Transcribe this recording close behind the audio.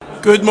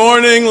Good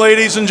morning,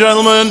 ladies and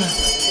gentlemen.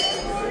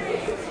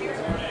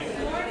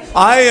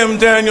 I am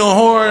Daniel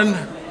Horn,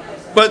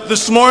 but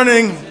this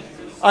morning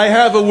I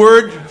have a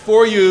word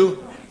for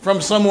you from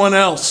someone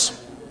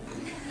else.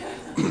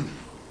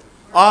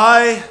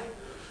 I,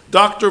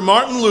 Dr.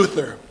 Martin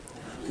Luther,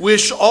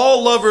 wish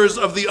all lovers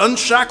of the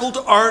unshackled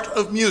art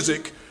of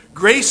music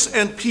grace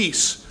and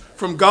peace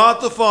from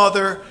God the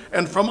Father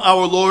and from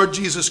our Lord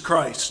Jesus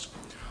Christ.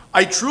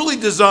 I truly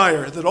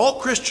desire that all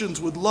Christians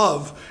would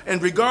love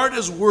and regard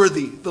as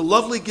worthy the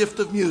lovely gift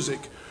of music,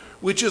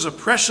 which is a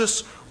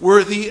precious,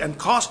 worthy, and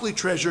costly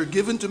treasure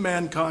given to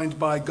mankind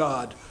by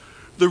God.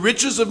 The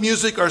riches of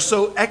music are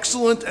so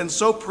excellent and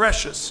so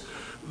precious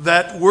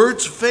that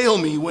words fail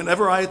me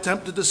whenever I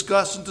attempt to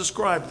discuss and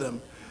describe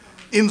them.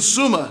 In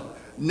summa,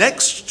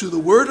 next to the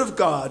Word of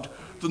God,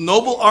 the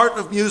noble art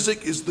of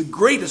music is the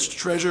greatest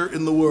treasure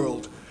in the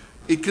world.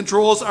 It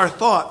controls our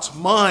thoughts,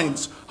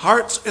 minds,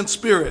 hearts, and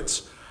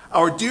spirits.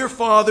 Our dear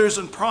fathers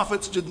and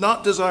prophets did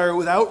not desire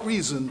without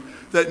reason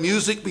that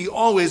music be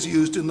always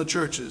used in the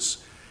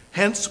churches.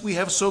 Hence we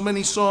have so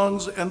many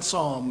songs and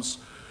psalms.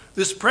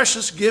 This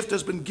precious gift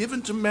has been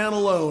given to man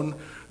alone,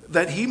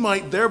 that he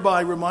might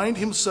thereby remind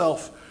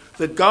himself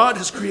that God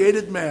has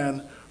created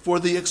man for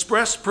the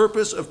express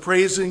purpose of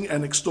praising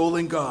and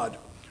extolling God.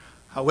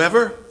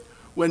 However,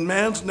 when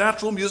man's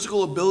natural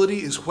musical ability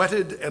is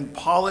whetted and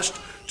polished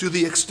to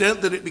the extent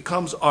that it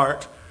becomes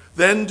art,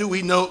 then do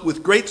we note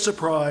with great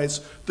surprise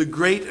the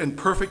great and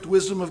perfect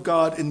wisdom of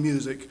God in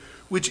music,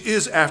 which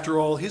is, after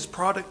all, his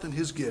product and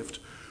his gift.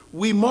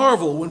 We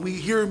marvel when we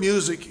hear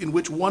music in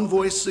which one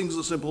voice sings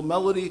a simple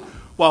melody,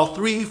 while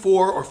 3,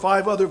 4, or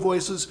 5 other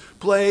voices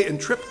play and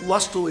trip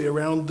lustily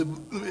around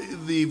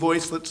the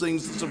voice that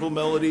sings the simple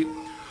melody.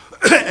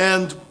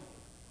 And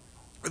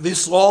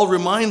this all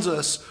reminds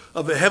us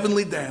of a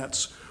heavenly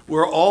dance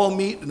where all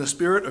meet in a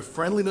spirit of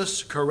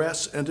friendliness,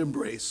 caress, and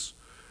embrace.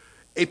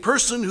 A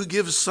person who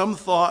gives some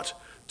thought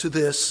to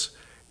this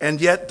and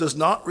yet does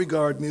not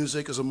regard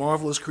music as a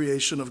marvelous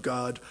creation of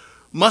God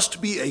must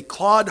be a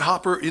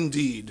clodhopper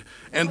indeed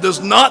and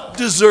does not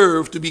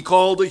deserve to be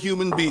called a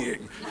human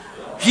being.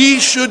 He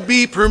should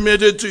be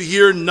permitted to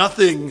hear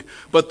nothing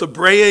but the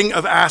braying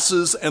of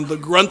asses and the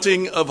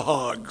grunting of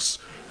hogs.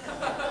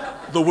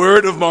 The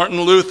word of Martin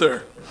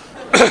Luther.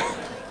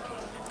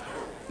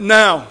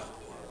 Now,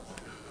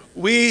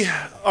 we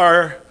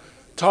are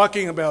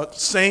talking about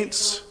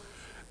saints,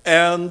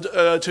 and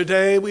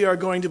today we are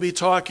going to be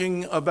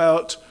talking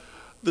about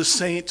the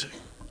Saint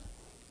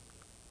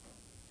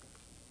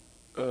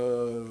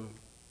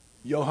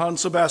Johann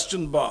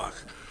Sebastian Bach.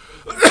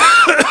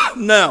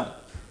 Now,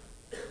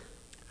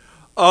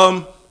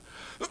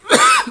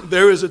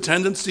 there is a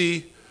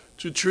tendency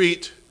to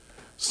treat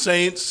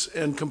saints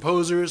and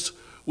composers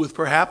with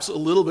perhaps a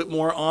little bit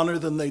more honor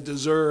than they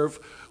deserve.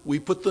 We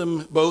put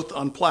them both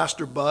on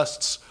plaster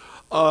busts.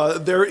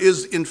 There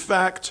is, in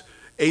fact,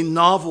 a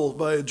novel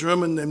by a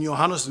German named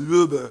Johannes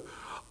Röber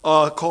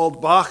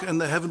called Bach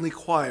and the Heavenly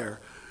Choir,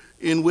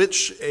 in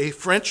which a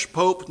French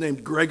pope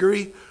named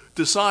Gregory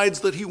decides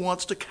that he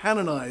wants to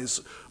canonize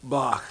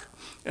Bach.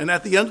 And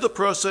at the end of the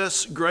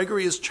process,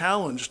 Gregory is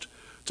challenged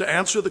to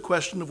answer the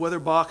question of whether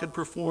Bach had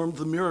performed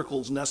the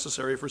miracles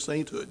necessary for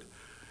sainthood.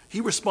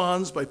 He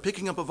responds by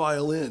picking up a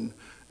violin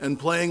and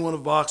playing one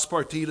of Bach's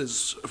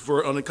partitas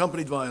for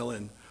unaccompanied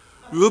violin.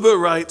 Röber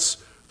writes,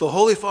 "The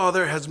Holy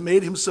Father has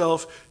made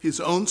himself his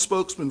own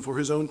spokesman for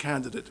his own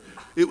candidate.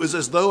 It was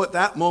as though at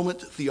that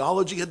moment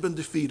theology had been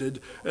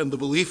defeated and the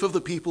belief of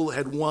the people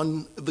had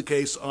won the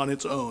case on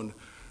its own."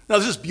 Now,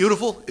 this is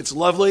beautiful. It's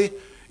lovely.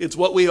 It's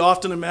what we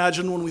often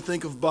imagine when we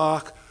think of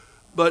Bach.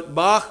 But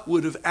Bach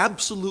would have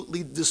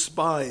absolutely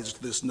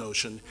despised this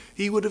notion.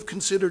 He would have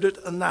considered it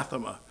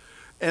anathema.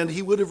 And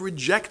he would have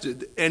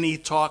rejected any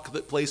talk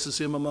that places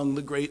him among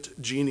the great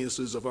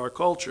geniuses of our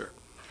culture.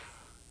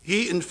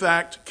 He, in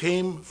fact,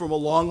 came from a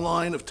long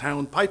line of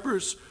town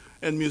pipers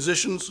and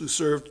musicians who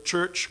served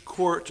church,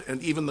 court,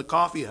 and even the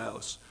coffee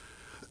house.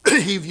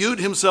 He viewed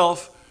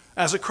himself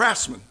as a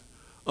craftsman,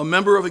 a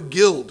member of a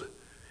guild.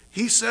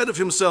 He said of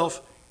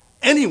himself,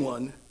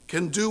 "Anyone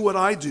can do what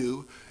I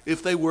do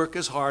if they work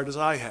as hard as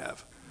I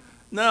have."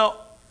 Now,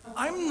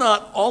 I'm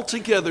not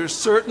altogether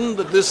certain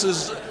that this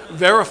is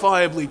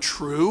verifiably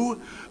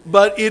true,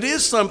 but it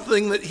is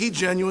something that he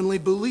genuinely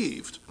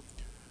believed.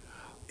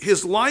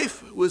 His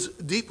life was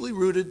deeply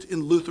rooted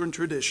in Lutheran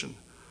tradition.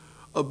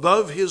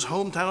 Above his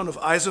hometown of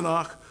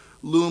Eisenach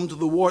loomed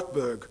the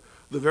Wartburg,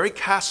 the very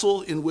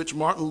castle in which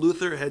Martin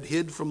Luther had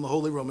hid from the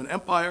Holy Roman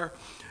Empire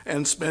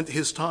and spent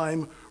his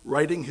time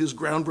writing his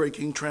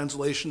groundbreaking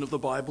translation of the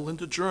Bible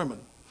into German.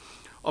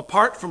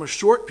 Apart from a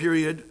short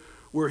period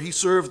where he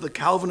served the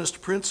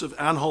Calvinist Prince of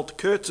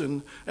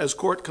Anhalt-Köthen as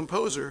court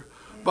composer,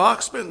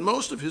 Bach spent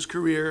most of his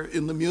career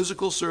in the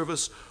musical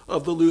service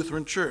of the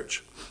Lutheran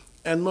Church,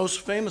 and most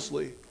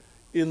famously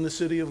in the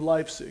city of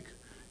Leipzig.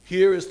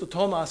 Here is the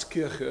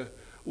Thomaskirche,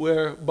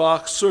 where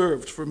Bach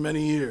served for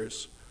many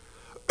years.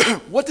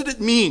 What did it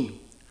mean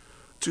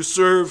to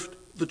serve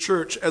the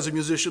church as a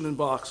musician in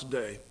Bach's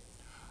day?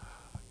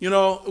 You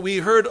know, we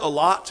heard a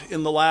lot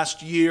in the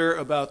last year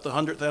about the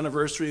 100th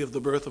anniversary of the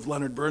birth of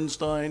Leonard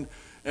Bernstein,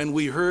 and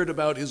we heard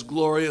about his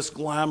glorious,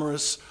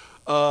 glamorous,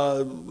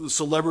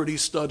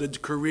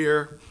 celebrity-studded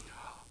career.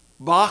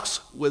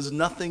 Bach's was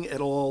nothing at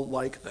all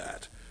like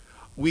that.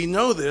 We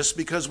know this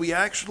because we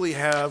actually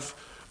have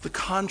the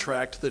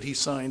contract that he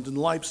signed in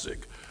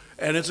Leipzig.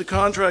 And it's a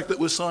contract that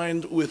was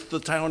signed with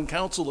the town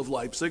council of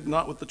Leipzig,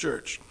 not with the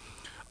church.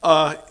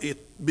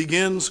 It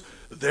begins,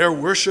 "There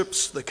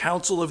worships the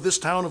council of this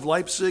town of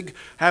Leipzig,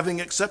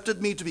 having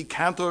accepted me to be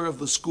cantor of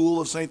the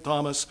school of St.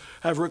 Thomas,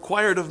 have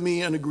required of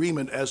me an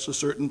agreement as to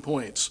certain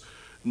points,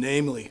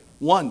 namely,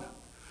 1,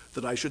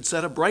 that I should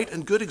set a bright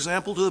and good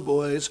example to the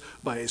boys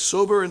by a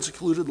sober and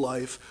secluded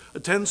life,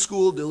 attend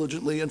school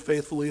diligently and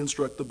faithfully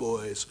instruct the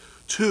boys.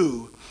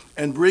 2,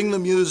 and bring the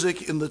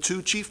music in the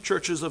 2 chief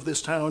churches of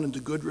this town into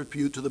good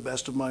repute to the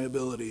best of my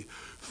ability.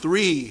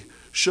 3,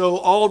 show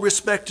all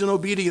respect and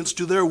obedience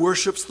to their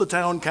worships the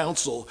town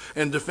council,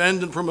 and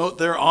defend and promote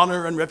their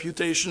honor and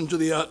reputation to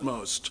the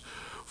utmost.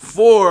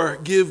 4,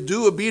 give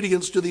due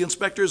obedience to the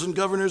inspectors and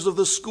governors of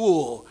the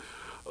school.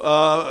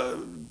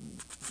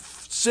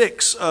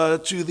 6,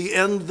 to the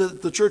end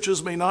that the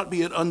churches may not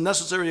be at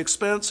unnecessary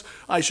expense,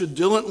 I should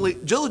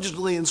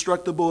diligently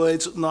instruct the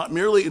boys, not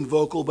merely in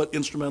vocal, but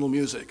instrumental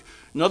music."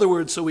 In other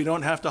words, so we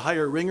don't have to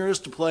hire ringers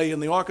to play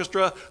in the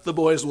orchestra, the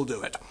boys will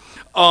do it.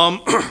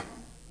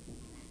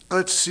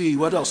 Let's see,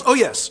 what else? Oh,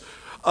 yes.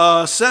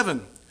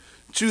 7,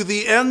 to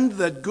the end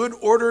that good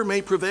order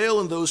may prevail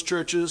in those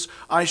churches,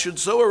 I should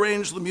so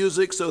arrange the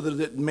music so that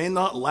it may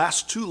not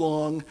last too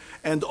long,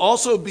 and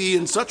also be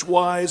in such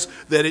wise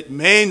that it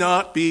may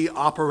not be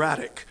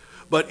operatic,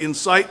 but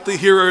incite the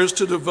hearers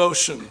to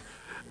devotion,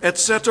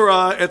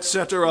 etc.,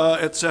 etc.,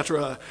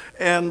 etc.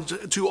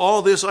 And to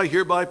all this I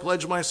hereby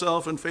pledge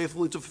myself, and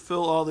faithfully to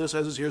fulfill all this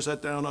as is here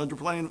set down, under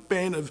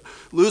pain of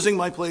losing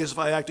my place if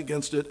I act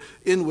against it,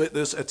 in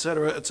witness,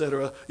 etc.,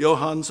 etc.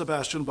 Johann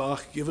Sebastian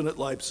Bach, given at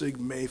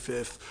Leipzig, May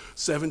 5th,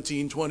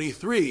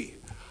 1723.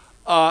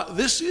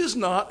 This is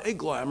not a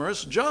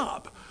glamorous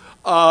job,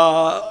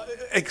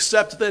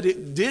 except that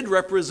it did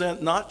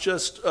represent not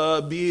just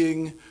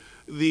being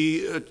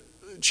the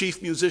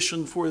chief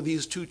musician for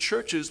these 2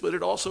 churches, but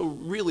it also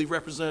really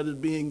represented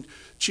being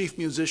chief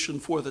musician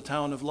for the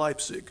town of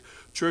Leipzig,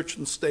 church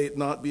and state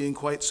not being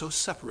quite so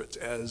separate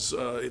as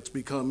it's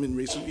become in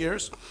recent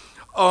years.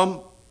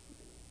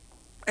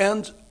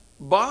 And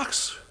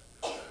Bach's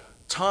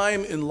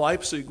time in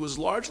Leipzig was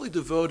largely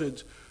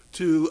devoted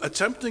to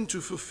attempting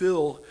to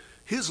fulfill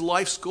his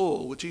life's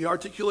goal, which he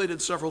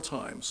articulated several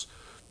times,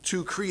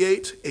 to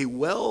create a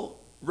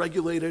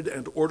well-regulated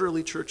and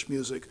orderly church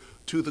music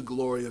to the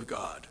glory of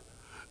God.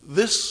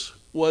 This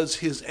was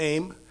his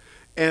aim,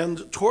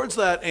 and towards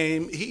that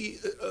aim, he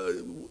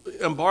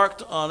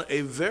embarked on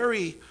a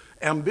very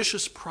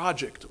ambitious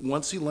project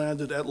once he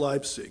landed at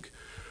Leipzig.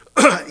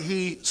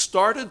 He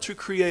started to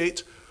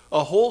create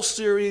a whole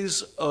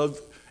series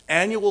of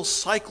annual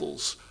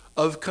cycles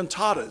of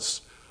cantatas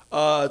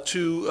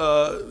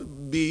to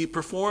be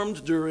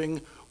performed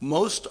during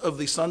most of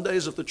the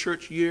Sundays of the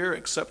church year,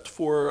 except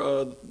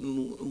for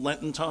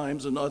Lenten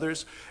times and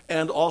others,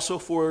 and also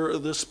for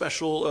the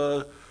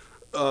special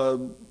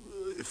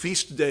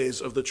feast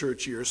days of the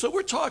church year. So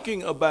we're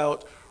talking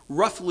about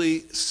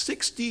roughly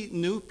 60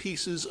 new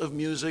pieces of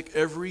music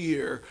every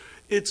year.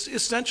 It's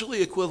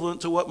essentially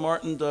equivalent to what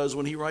Martin does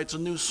when he writes a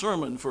new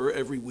sermon for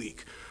every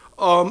week.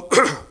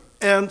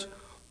 And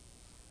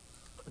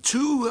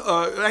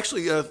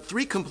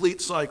 3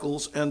 complete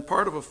cycles and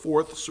part of a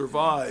 4th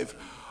survive,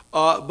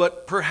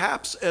 but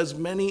perhaps as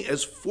many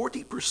as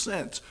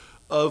 40%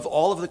 of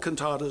all of the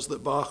cantatas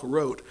that Bach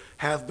wrote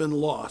have been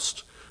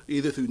lost,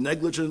 either through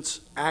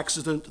negligence,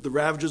 accident, the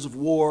ravages of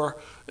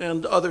war,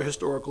 and other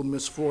historical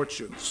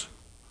misfortunes.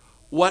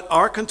 What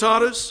are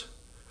cantatas?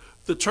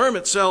 The term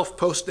itself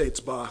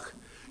postdates Bach.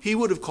 He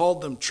would have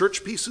called them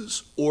church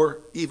pieces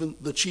or even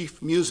the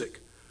chief music.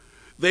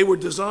 They were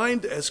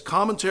designed as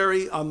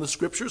commentary on the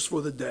scriptures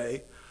for the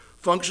day,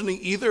 functioning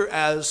either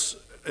as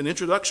an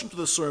introduction to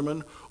the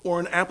sermon or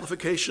an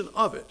amplification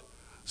of it.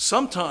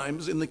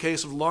 Sometimes, in the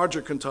case of larger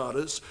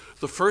cantatas,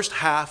 the first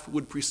half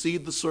would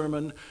precede the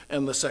sermon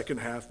and the second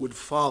half would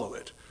follow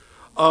it.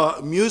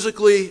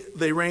 Musically,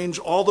 they range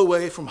all the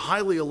way from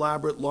highly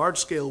elaborate,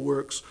 large-scale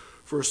works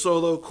for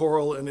solo,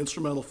 choral, and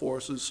instrumental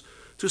forces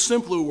to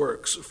simpler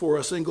works for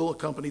a single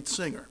accompanied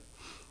singer.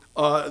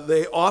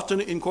 They often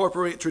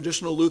incorporate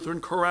traditional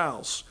Lutheran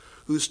chorales,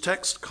 whose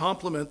texts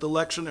complement the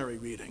lectionary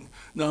reading.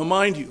 Now,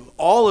 mind you,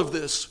 all of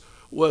this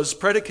was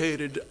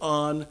predicated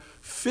on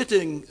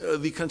fitting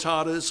the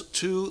cantatas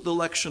to the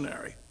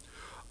lectionary.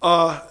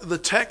 The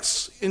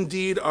texts,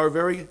 indeed, are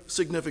very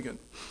significant.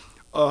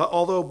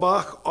 Although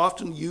Bach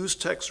often used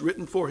texts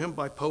written for him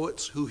by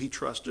poets who he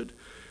trusted,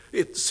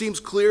 it seems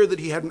clear that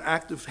he had an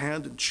active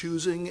hand in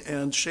choosing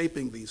and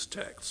shaping these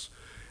texts.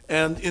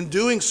 And in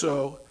doing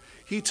so,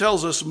 he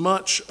tells us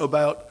much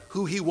about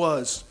who he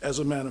was as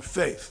a man of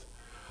faith.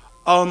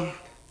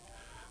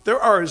 There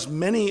are as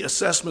many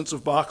assessments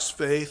of Bach's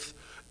faith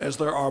as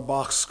there are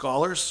Bach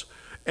scholars,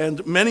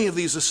 And many of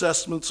these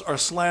assessments are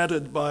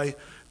slanted by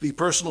the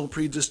personal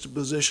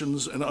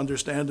predispositions and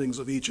understandings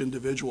of each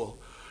individual.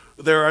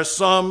 There are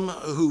some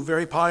who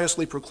very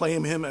piously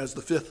proclaim him as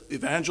the fifth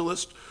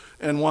evangelist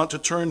and want to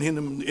turn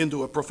him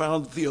into a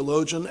profound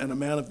theologian and a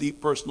man of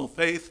deep personal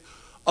faith.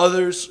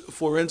 Others,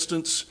 for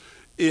instance,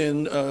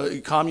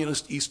 in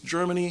communist East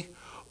Germany,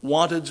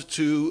 wanted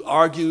to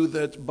argue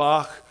that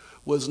Bach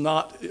was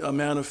not a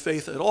man of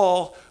faith at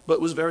all, but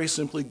was very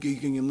simply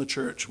geeking in the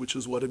church, which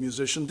is what a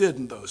musician did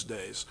in those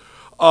days.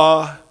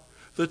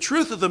 The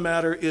truth of the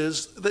matter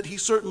is that he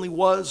certainly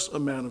was a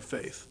man of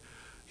faith.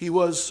 He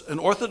was an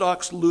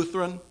Orthodox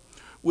Lutheran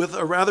with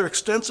a rather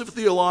extensive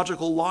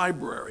theological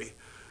library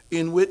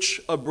in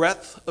which a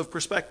breadth of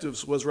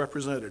perspectives was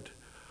represented.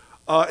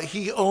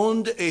 He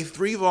owned a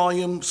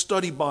 3-volume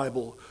study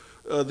Bible,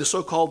 the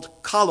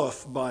so-called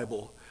Kalof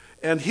Bible,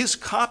 and his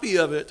copy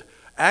of it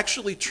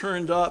actually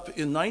turned up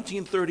in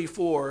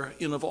 1934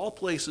 in, of all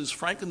places,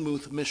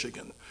 Frankenmuth,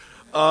 Michigan.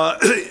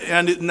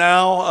 And it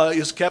now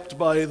is kept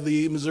by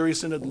the Missouri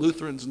Synod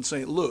Lutherans in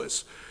St.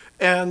 Louis.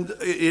 And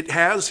it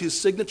has his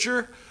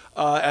signature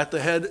at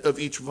the head of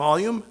each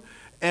volume,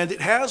 and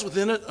it has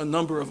within it a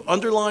number of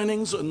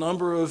underlinings, a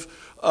number of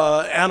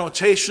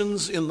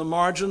annotations in the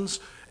margins,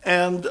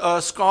 and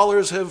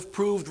scholars have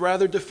proved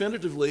rather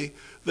definitively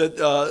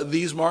that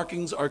these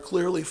markings are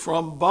clearly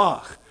from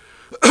Bach.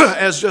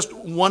 As just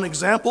one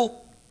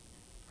example,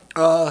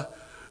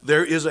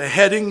 there is a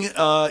heading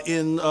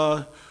in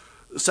 2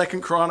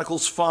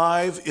 Chronicles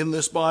 5 in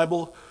this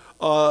Bible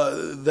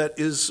that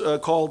is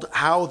called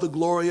How the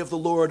Glory of the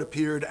Lord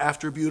Appeared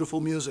After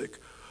Beautiful Music.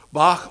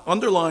 Bach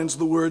underlines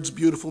the words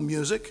beautiful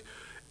music,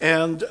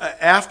 and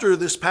after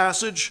this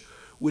passage,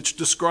 which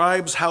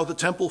describes how the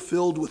temple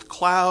filled with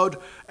cloud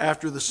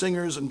after the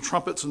singers and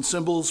trumpets and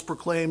cymbals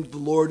proclaimed the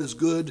Lord is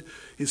good,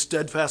 his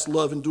steadfast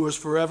love endures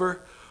forever,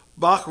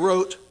 Bach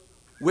wrote,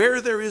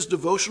 "Where there is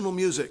devotional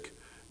music,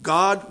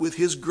 God with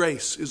his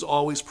grace is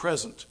always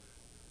present."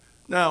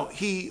 Now,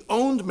 he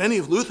owned many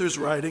of Luther's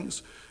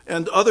writings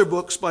and other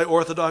books by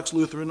Orthodox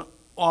Lutheran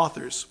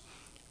authors.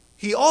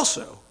 He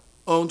also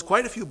owned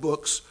quite a few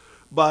books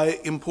by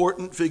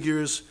important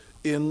figures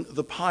in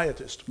the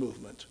Pietist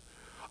movement.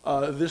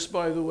 This,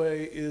 by the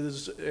way,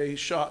 is a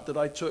shot that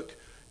I took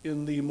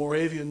in the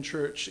Moravian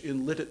Church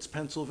in Lititz,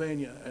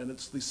 Pennsylvania, and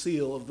it's the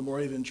seal of the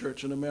Moravian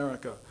Church in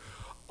America.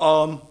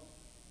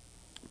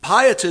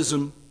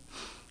 Pietism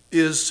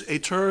is a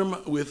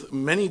term with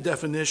many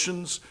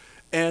definitions,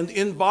 and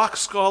in Bach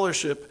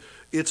scholarship,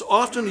 it's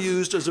often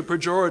used as a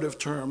pejorative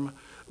term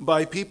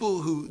by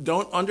people who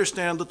don't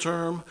understand the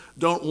term,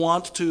 don't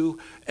want to,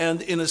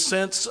 and in a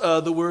sense,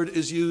 the word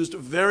is used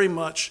very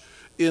much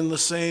in the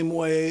same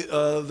way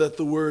that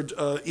the word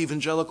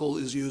evangelical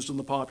is used in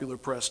the popular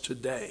press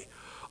today.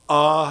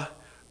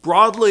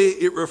 Broadly,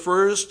 it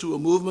refers to a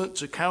movement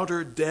to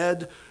counter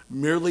dead,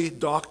 merely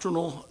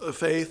doctrinal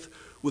faith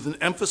with an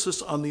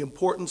emphasis on the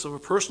importance of a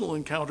personal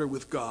encounter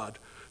with God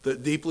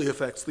that deeply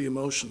affects the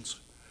emotions.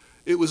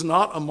 It was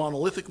not a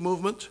monolithic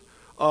movement.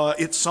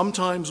 It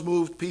sometimes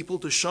moved people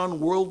to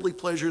shun worldly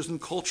pleasures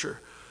and culture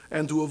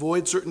and to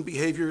avoid certain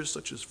behaviors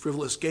such as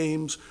frivolous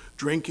games,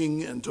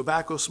 drinking, and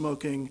tobacco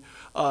smoking,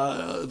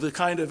 the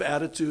kind of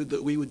attitude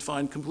that we would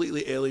find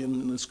completely alien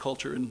in this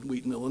culture in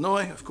Wheaton,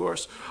 Illinois, of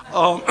course.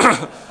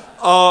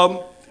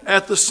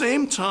 At the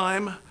same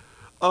time,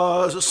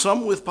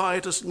 some with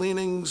pietist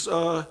leanings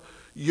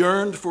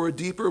yearned for a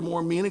deeper,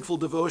 more meaningful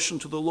devotion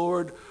to the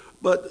Lord,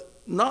 but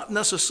not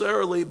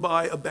necessarily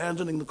by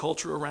abandoning the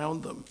culture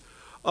around them.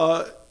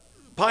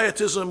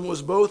 Pietism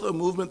was both a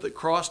movement that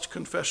crossed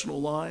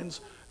confessional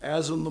lines,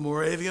 as in the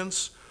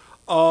Moravians,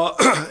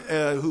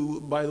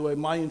 who, by the way,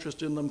 my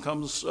interest in them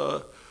comes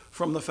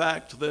from the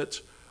fact that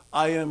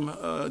I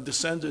am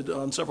descended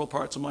on several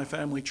parts of my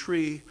family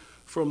tree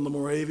from the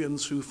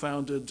Moravians who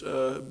founded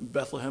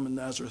Bethlehem and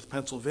Nazareth,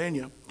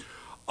 Pennsylvania.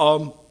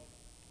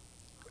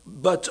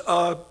 But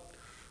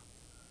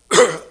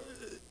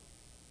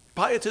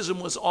Pietism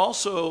was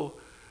also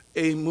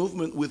a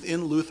movement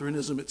within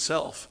Lutheranism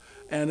itself,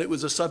 and it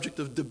was a subject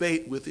of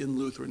debate within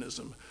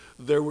Lutheranism.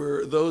 There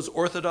were those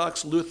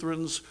Orthodox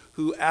Lutherans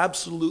who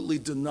absolutely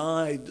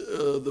denied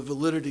the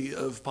validity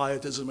of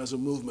Pietism as a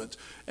movement,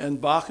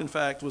 and Bach, in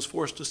fact, was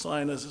forced to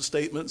sign a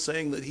statement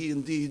saying that he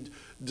indeed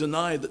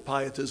denied that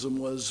Pietism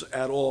was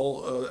at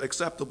all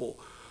acceptable.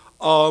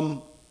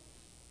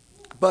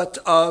 But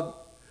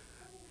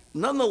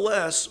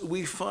nonetheless,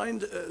 we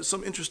find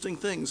some interesting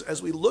things.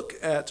 As we look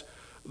at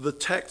the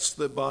texts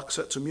that Bach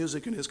set to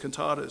music in his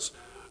cantatas,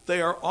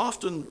 they are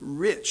often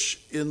rich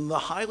in the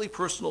highly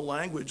personal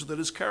language that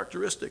is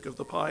characteristic of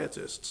the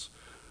Pietists.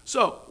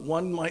 So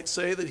one might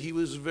say that he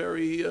was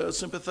very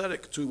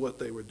sympathetic to what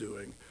they were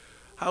doing.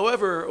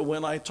 However,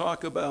 when I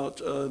talk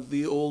about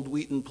the old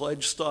Wheaton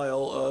Pledge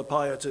style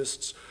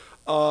Pietists,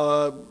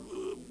 Bach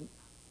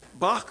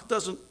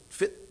doesn't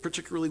fit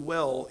particularly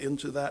well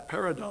into that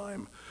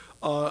paradigm.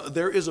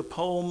 There is a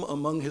poem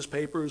among his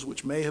papers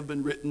which may have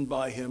been written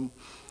by him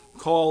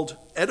called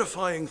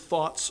Edifying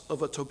Thoughts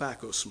of a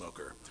Tobacco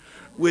Smoker,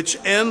 which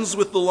ends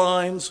with the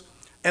lines,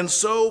 And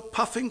so,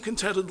 puffing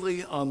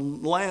contentedly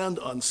on land,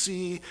 on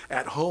sea,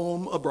 at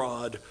home,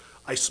 abroad,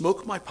 I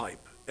smoke my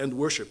pipe and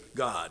worship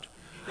God.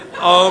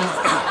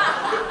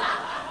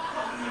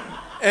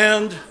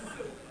 And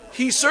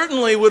he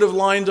certainly would have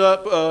lined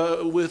up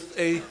with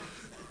a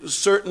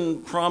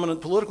certain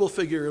prominent political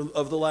figure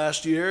of the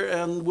last year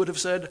and would have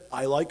said,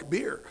 I like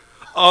beer.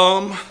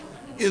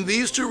 In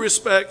these two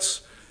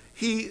respects,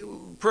 he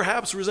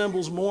perhaps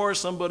resembles more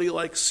somebody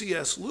like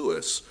C.S.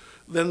 Lewis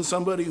than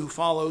somebody who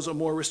follows a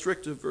more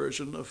restrictive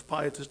version of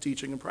pietist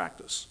teaching and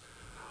practice.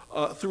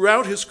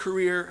 Throughout his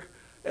career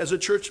as a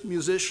church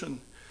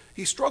musician,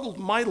 he struggled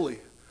mightily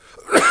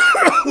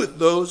with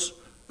those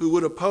who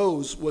would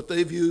oppose what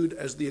they viewed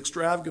as the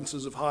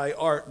extravagances of high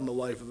art in the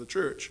life of the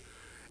church.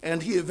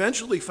 And he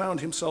eventually found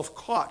himself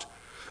caught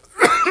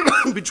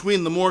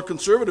between the more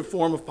conservative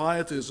form of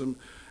pietism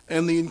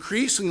and the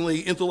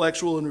increasingly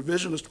intellectual and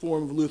revisionist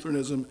form of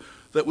Lutheranism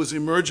that was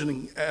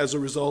emerging as a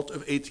result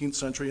of 18th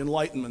century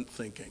Enlightenment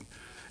thinking.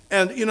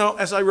 And, you know,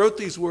 as I wrote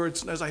these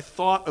words and as I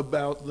thought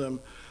about them,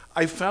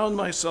 I found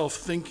myself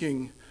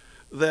thinking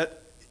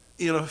that,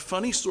 in a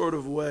funny sort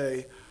of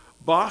way,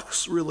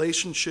 Bach's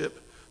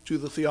relationship to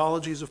the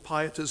theologies of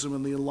pietism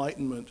and the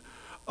Enlightenment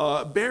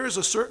bears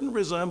a certain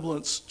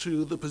resemblance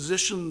to the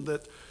position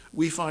that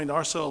we find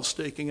ourselves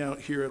staking out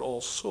here at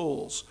All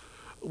Souls.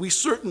 We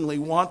certainly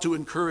want to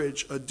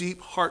encourage a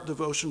deep heart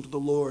devotion to the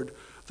Lord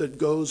that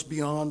goes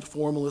beyond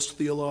formalist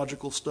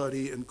theological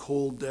study and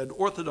cold, dead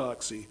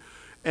orthodoxy.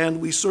 And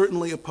we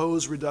certainly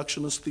oppose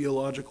reductionist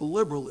theological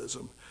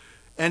liberalism.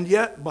 And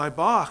yet, by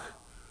Bach,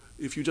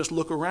 if you just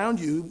look around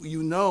you,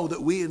 you know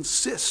that we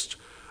insist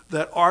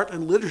that art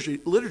and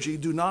liturgy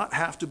do not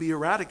have to be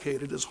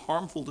eradicated as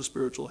harmful to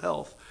spiritual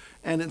health,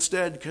 and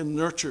instead can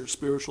nurture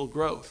spiritual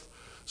growth.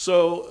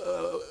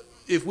 So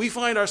if we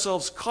find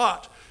ourselves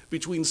caught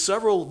between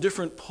several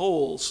different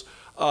poles,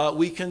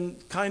 we can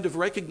kind of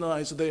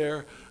recognize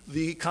there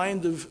the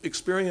kind of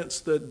experience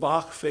that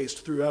Bach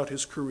faced throughout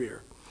his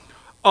career.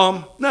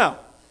 Now,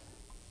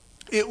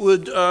 it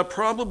would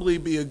probably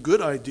be a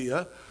good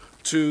idea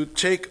to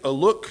take a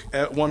look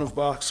at one of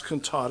Bach's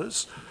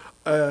cantatas,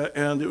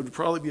 and it would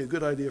probably be a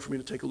good idea for me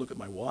to take a look at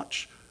my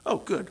watch. Oh,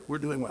 good, we're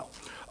doing well.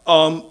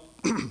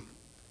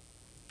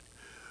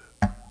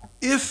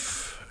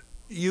 If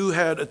you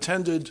had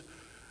attended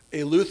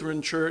a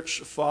Lutheran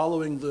church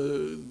following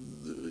the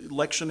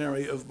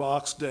lectionary of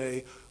Bach's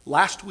day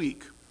last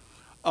week,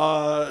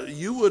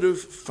 you would have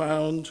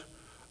found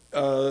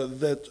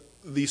that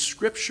the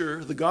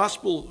scripture, the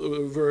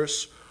gospel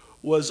verse,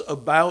 was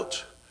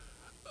about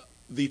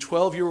the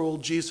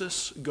 12-year-old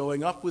Jesus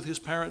going up with his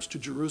parents to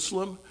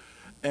Jerusalem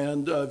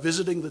and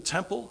visiting the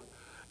temple,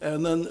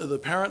 and then the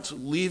parents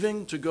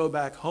leaving to go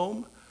back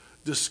home,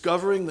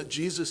 discovering that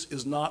Jesus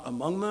is not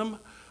among them,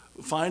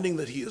 finding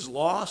that he is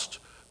lost,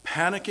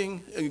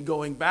 panicking and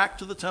going back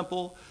to the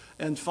temple,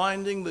 and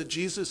finding that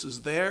Jesus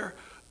is there,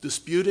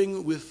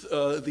 disputing with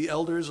the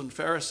elders and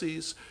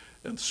Pharisees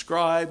and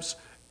scribes,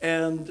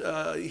 and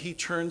he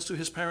turns to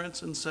his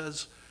parents and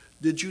says,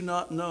 "Did you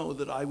not know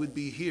that I would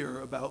be here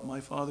about my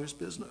Father's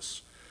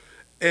business?"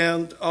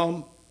 And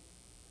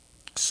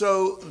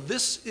so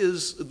this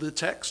is the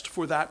text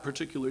for that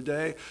particular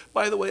day.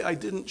 By the way, I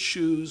didn't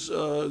choose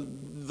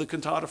the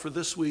cantata for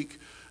this week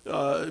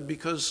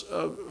because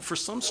for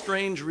some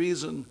strange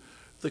reason,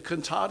 the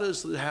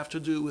cantatas that have to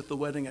do with the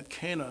wedding at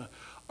Cana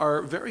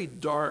are very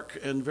dark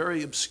and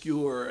very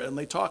obscure, and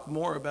they talk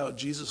more about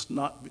Jesus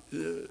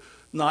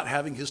not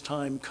having his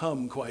time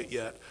come quite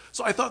yet.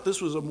 So I thought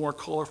this was a more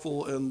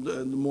colorful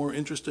and more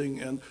interesting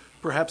and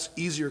perhaps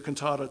easier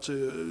cantata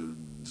to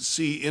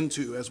see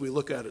into as we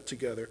look at it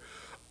together.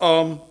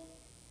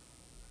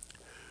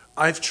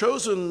 I've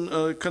chosen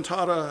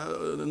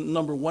cantata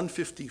number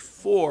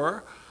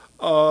 154,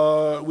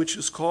 which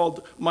is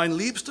called Mein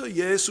liebster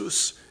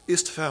Jesus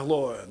ist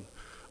verloren.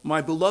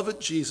 My beloved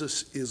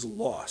Jesus is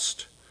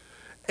lost.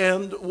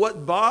 And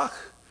what Bach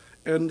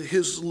and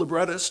his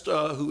librettist,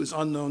 who is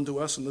unknown to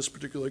us in this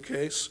particular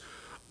case,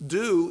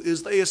 do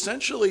is they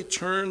essentially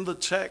turn the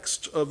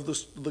text of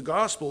the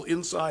gospel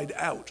inside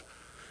out,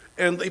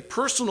 and they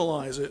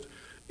personalize it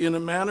in a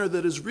manner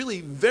that is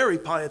really very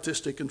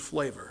pietistic in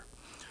flavor.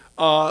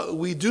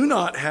 We do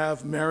not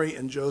have Mary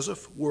and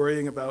Joseph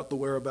worrying about the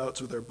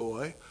whereabouts of their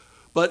boy,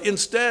 but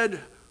instead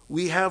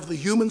we have the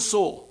human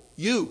soul,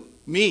 you,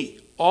 me,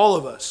 all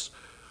of us,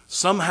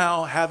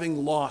 somehow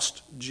having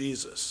lost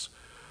Jesus.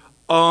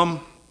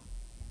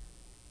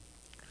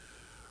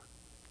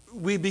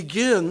 We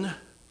begin,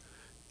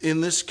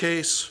 in this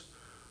case,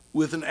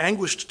 with an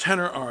anguished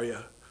tenor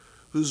aria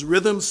whose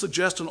rhythms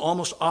suggest an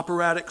almost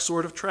operatic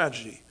sort of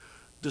tragedy.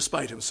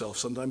 Despite himself,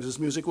 sometimes his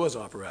music was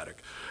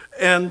operatic,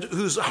 and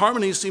whose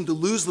harmonies seem to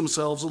lose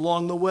themselves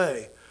along the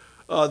way.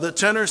 The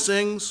tenor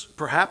sings,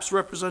 perhaps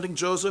representing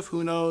Joseph,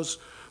 who knows,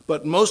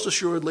 but most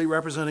assuredly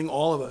representing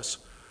all of us.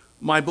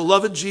 My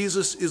beloved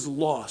Jesus is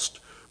lost,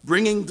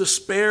 bringing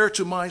despair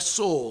to my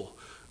soul.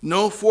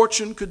 No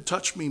fortune could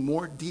touch me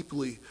more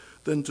deeply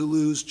than to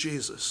lose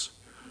Jesus.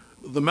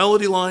 The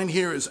melody line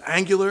here is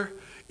angular.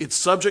 It's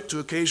subject to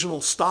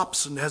occasional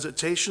stops and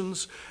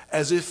hesitations,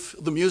 as if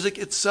the music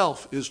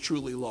itself is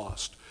truly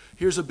lost.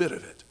 Here's a bit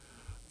of it.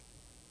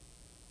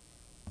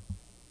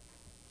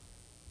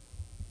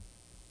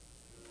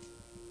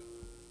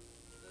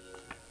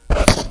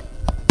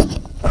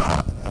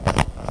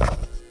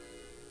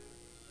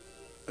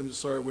 I'm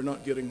sorry, we're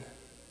not getting...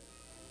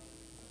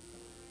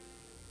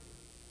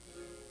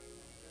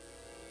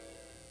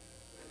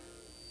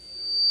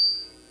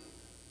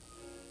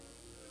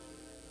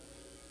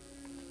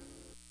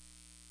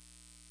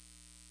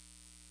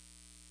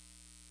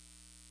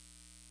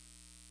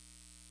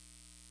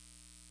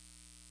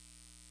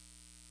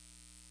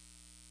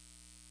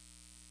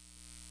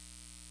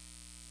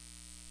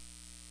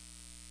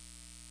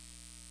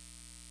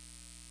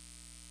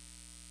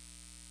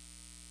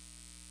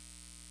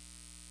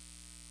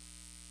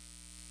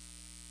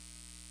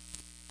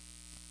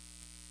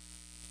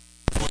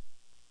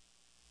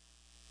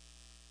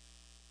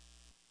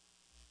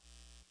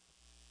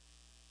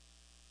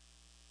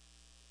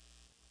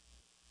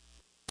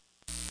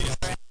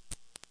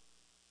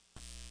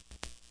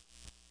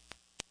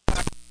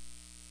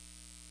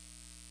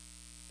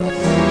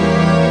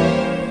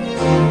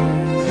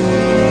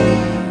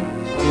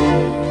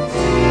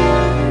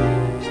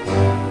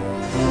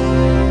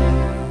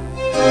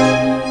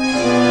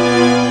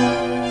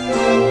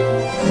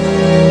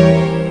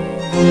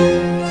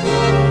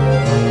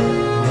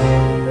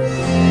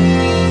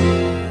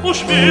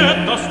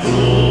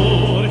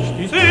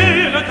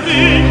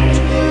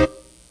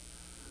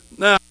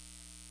 Now,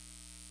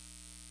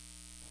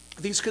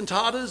 these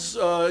cantatas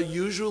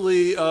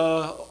usually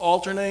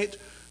alternate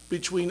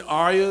between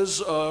arias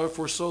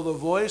for solo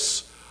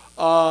voice,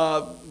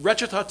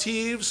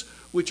 recitatives,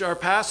 which are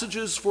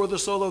passages for the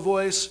solo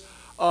voice,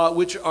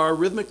 which are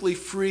rhythmically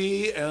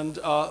free and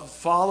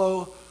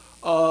follow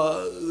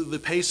the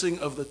pacing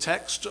of the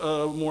text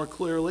more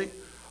clearly.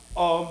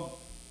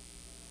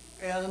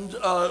 And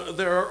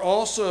there are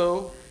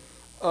also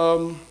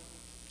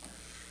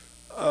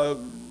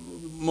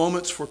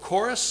moments for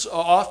chorus,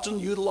 often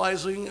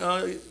utilizing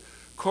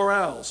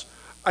chorales.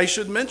 I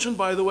should mention,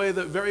 by the way,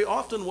 that very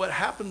often what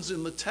happens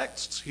in the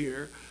texts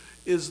here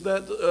is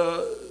that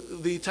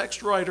the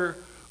text writer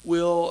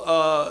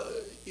will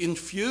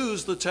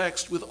infuse the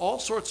text with all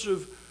sorts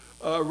of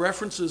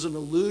references and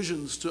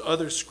allusions to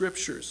other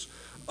scriptures.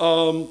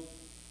 I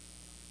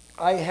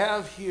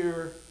have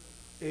here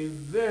a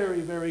very,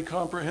 very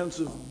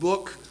comprehensive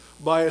book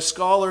by a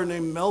scholar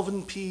named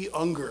Melvin P.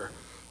 Unger,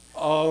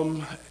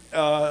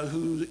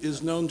 who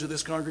is known to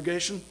this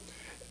congregation.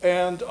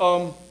 And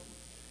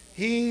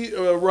he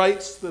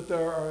writes that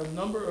there are a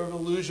number of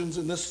allusions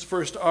in this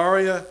first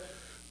aria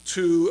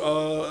to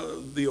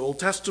the Old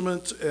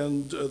Testament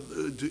and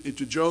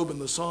to Job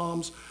and the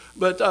Psalms.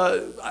 But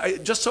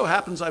it just so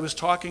happens I was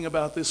talking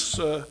about this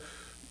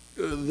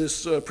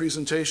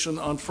presentation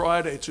on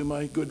Friday to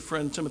my good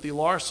friend Timothy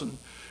Larson,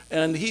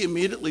 and he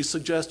immediately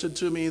suggested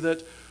to me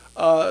that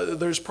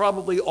there's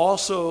probably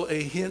also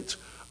a hint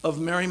of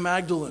Mary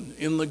Magdalene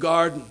in the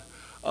garden.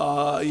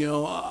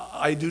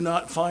 I do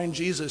not find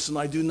Jesus, and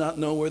I do not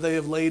know where they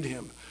have laid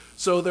him.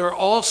 So there are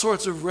all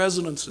sorts of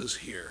resonances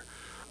here.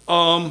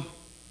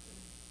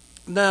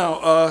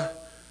 Now,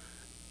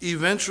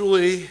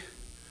 eventually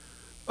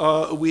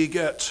we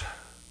get,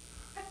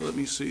 let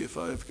me see if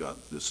I've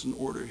got this in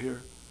order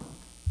here.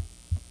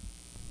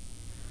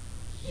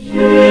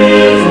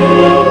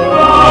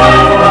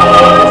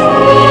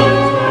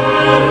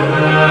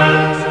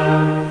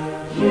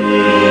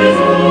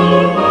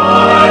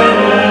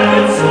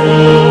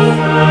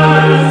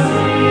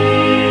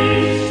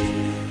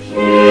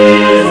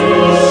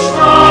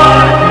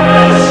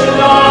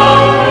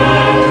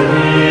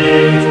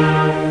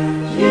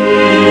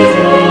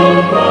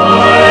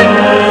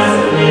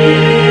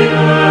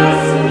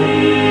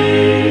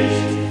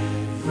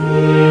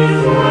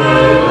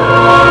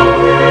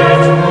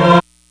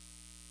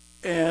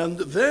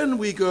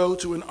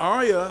 To an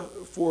aria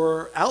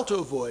for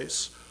alto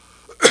voice,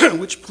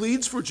 which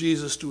pleads for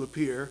Jesus to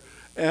appear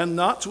and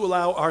not to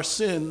allow our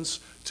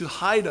sins to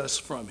hide us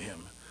from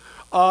him.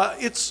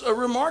 It's a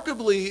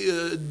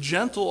remarkably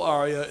gentle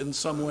aria in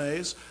some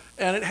ways,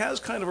 and it has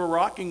kind of a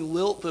rocking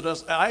lilt that,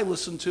 as I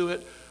listen to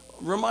it,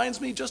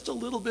 reminds me just a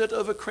little bit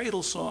of a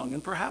cradle song,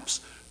 and perhaps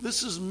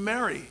this is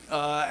Mary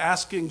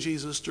asking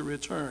Jesus to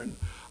return.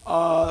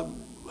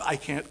 I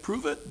can't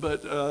prove it,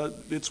 but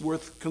it's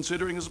worth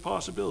considering as a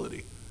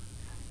possibility.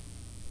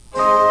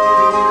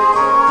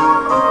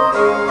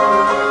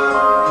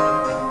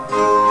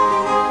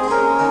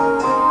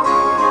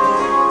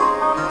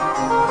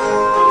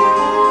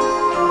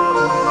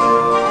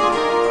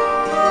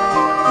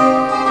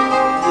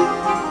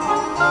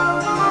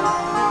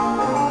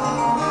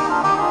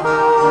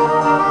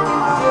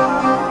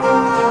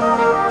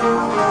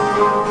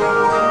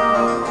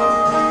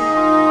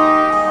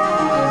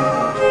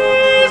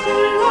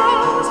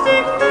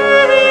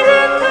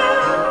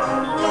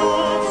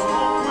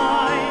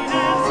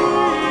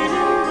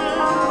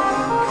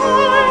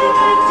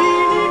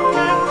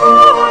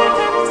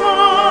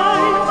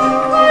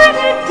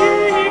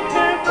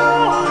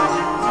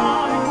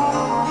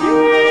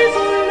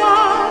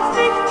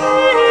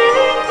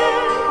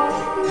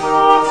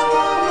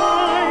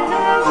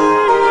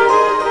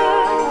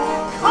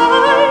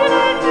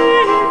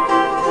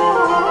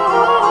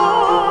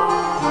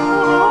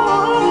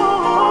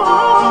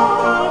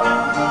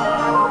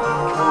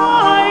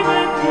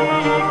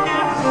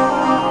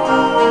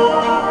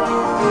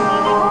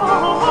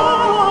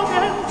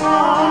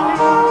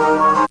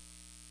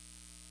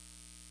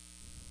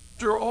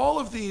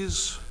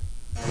 please.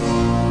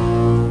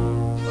 Oh,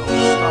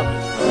 stop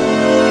it.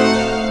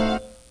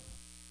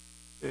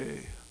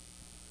 Okay.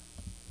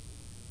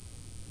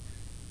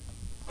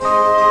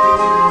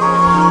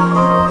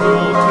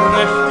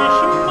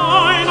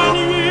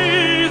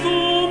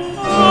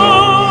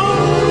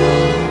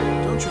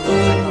 Don't you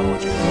love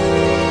technology?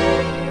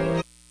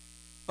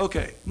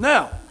 Okay,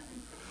 now,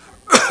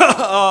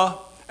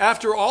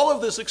 after all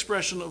of this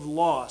expression of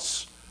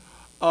loss,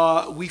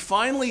 we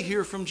finally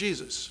hear from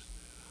Jesus.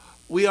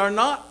 We are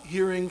not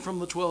hearing from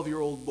the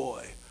 12-year-old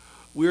boy.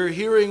 We're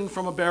hearing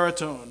from a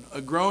baritone, a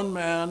grown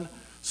man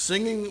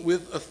singing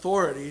with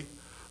authority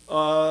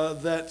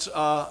that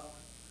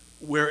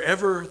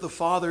wherever the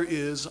Father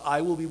is,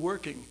 I will be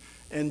working.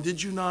 And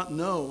did you not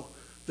know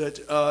that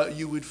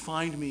you would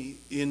find me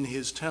in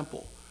his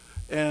temple?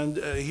 And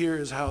here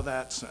is how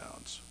that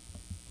sounds.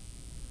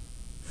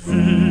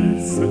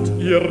 Wisset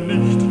ihr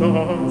nicht,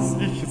 dass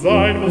ich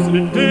sein muss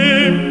in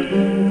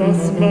dem,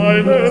 das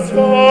meines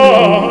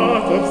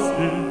Vaters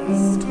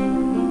ist?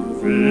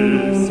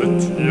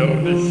 Wisset ihr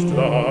nicht,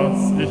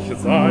 dass ich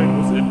sein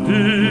muss in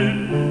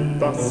dem,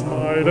 das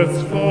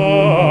meines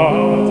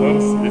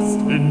Vaters ist?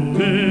 In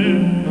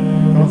dem,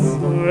 das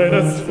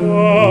meines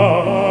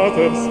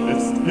Vaters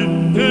ist?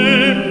 In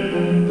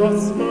dem,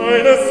 das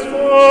meines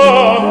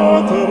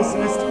Vaters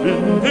ist?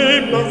 In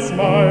dem, das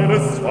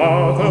meines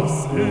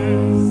Vaters ist?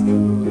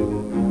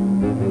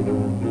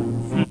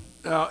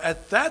 Now,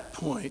 at that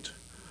point,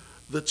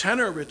 the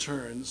tenor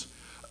returns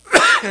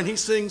and he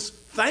sings,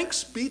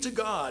 "Thanks be to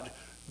God,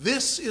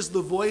 this is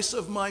the voice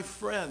of my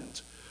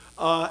friend."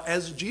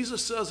 As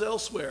Jesus says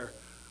elsewhere,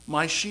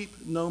 "My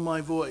sheep know my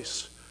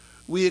voice."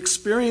 We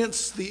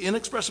experience the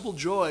inexpressible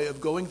joy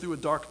of going through a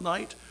dark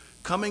night,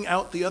 coming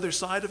out the other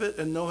side of it,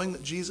 and knowing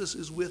that Jesus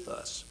is with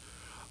us.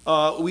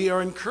 We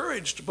are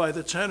encouraged by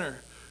the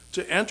tenor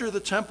to enter the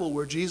temple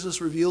where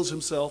Jesus reveals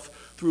himself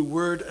through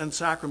word and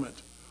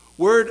sacrament.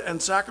 Word and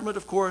sacrament,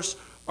 of course,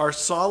 are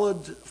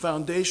solid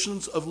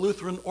foundations of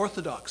Lutheran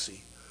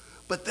orthodoxy.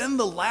 But then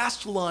the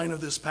last line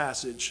of this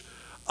passage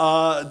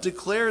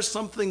declares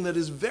something that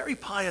is very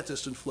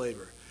pietist in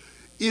flavor.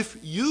 If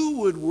you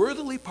would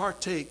worthily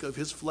partake of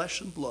his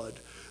flesh and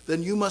blood,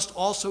 then you must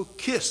also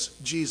kiss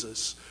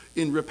Jesus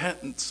in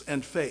repentance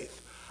and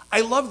faith. I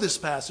love this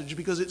passage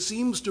because it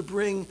seems to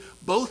bring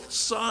both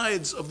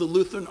sides of the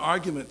Lutheran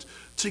argument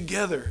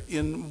together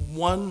in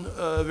one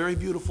very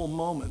beautiful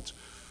moment.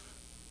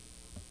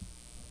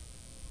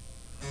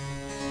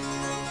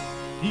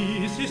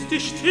 Dies ist die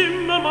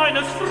Stimme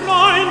meines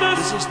Freundes,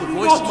 This is the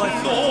voice of my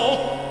friend.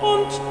 Lob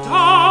und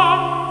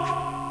Dank.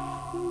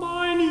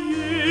 Mein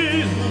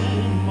Jesu,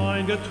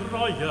 mein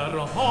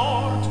getreuer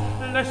Hort,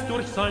 lässt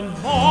durch sein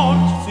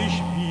Wort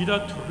sich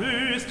wieder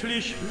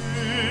tröstlich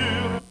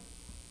hören.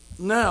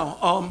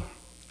 Now,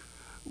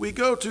 we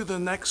go to the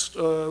next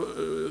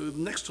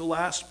to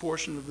last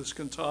portion of this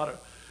cantata.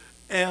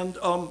 And,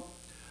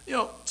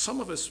 some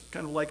of us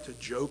kind of like to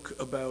joke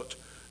about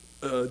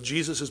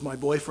Jesus is my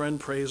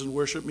boyfriend, praise and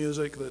worship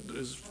music that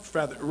is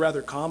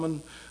rather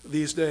common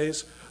these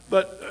days.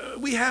 But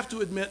we have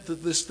to admit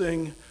that this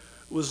thing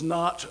was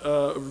not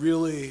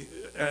really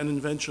an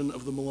invention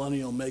of the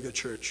millennial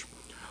megachurch.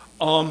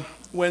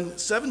 When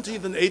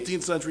 17th and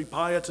 18th century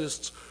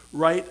pietists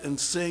write and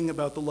sing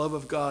about the love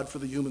of God for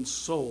the human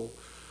soul,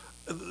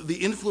 the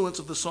influence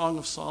of the Song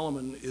of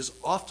Solomon is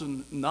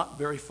often not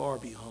very far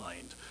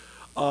behind.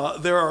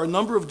 There are a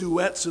number of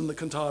duets in the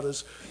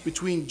cantatas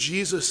between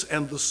Jesus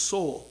and the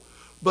soul.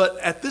 But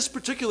at this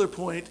particular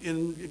point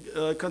in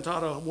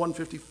Cantata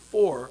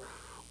 154,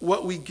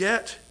 what we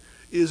get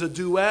is a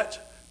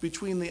duet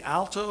between the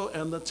alto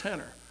and the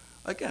tenor.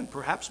 Again,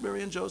 perhaps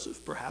Mary and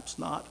Joseph, perhaps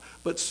not,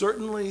 but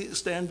certainly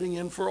standing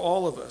in for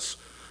all of us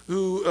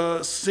who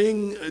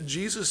sing,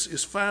 Jesus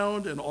is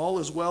found and all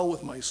is well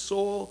with my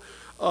soul.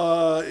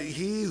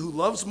 He who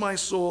loves my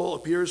soul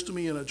appears to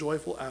me in a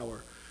joyful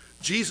hour.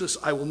 Jesus,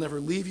 I will never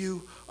leave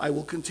you. I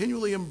will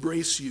continually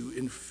embrace you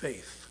in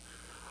faith.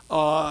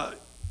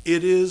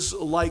 It is,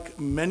 like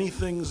many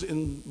things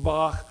in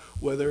Bach,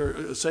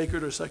 whether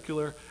sacred or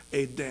secular,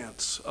 a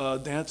dance.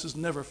 Dance is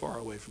never far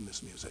away from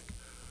this music.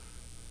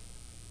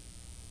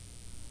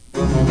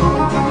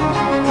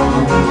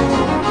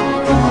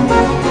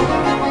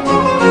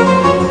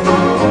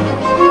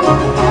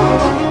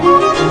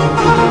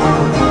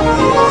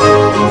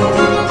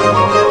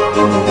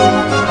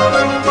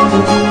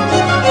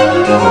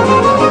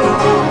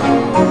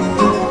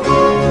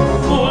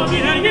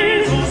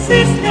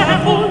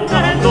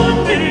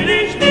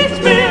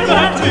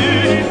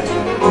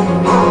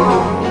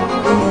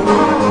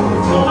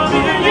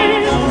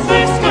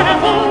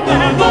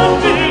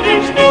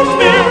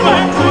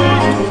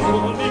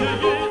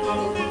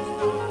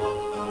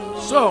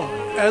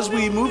 As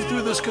we move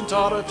through this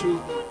cantata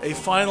to a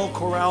final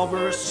chorale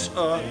verse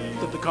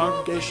that the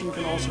congregation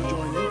can also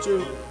join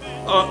into,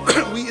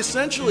 we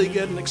essentially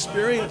get an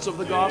experience of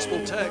the gospel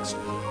text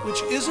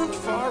which isn't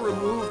far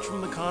removed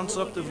from the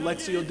concept of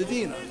Lectio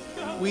Divina.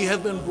 We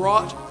have been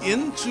brought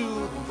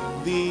into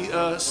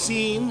the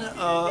scene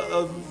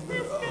of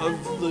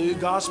the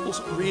gospel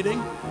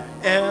reading,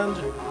 and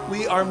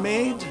we are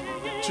made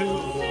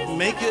to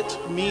make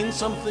it mean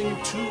something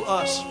to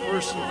us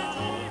personally.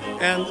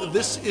 And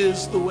this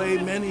is the way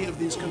many of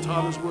these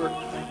cantatas work.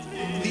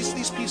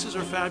 These pieces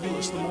are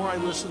fabulous. The more I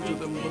listen to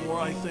them, the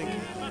more I think,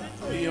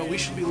 we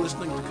should be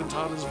listening to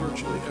cantatas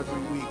virtually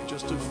every week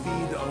just to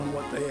feed on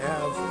what they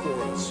have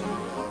for us.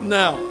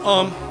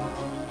 Now,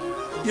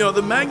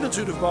 the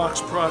magnitude of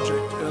Bach's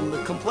project and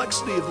the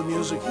complexity of the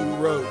music he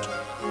wrote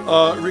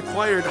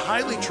required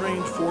highly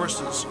trained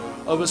forces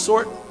of a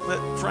sort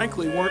that,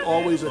 frankly, weren't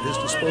always at his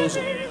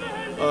disposal.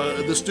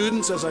 The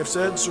students, as I've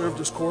said, served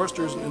as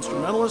choristers and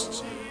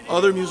instrumentalists.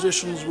 Other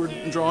musicians were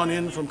drawn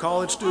in from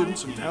college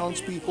students and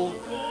townspeople.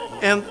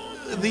 And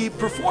the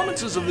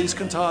performances of these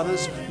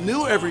cantatas,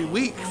 new every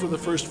week for the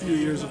first few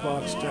years of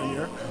Bach's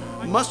tenure,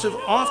 must have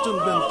often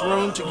been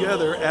thrown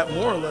together at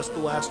more or less the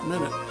last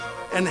minute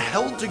and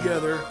held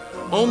together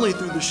only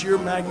through the sheer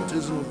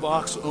magnetism of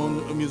Bach's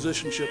own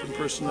musicianship and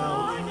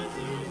personality.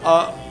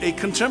 A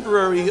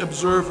contemporary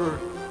observer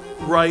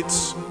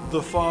writes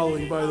the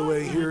following. By the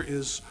way, here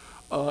is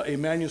a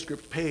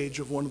manuscript page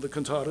of one of the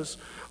cantatas.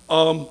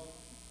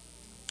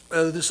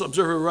 This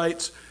observer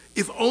writes,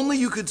 "If only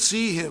you could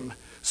see him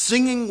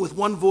singing with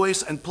one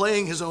voice and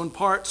playing his own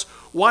parts,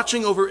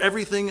 watching over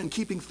everything and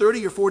keeping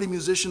 30 or 40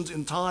 musicians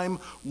in time,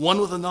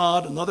 one with a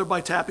nod, another by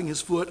tapping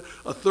his foot,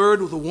 a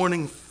third with a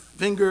warning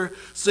finger,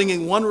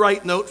 singing one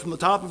right note from the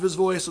top of his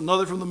voice,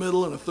 another from the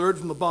middle, and a third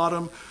from the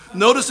bottom,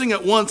 noticing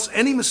at once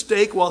any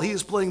mistake while he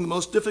is playing the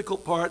most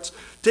difficult parts,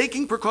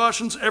 taking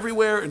precautions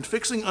everywhere and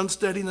fixing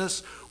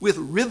unsteadiness with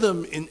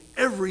rhythm in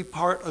every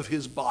part of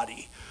his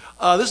body."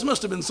 This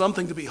must have been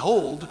something to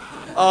behold.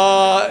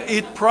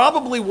 It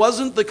probably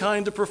wasn't the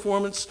kind of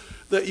performance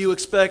that you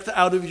expect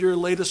out of your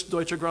latest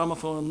Deutsche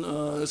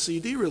Grammophon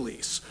CD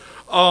release.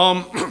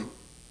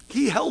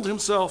 He held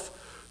himself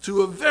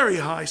to a very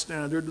high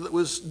standard that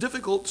was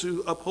difficult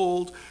to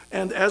uphold,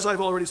 and as I've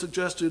already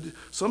suggested,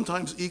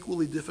 sometimes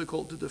equally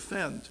difficult to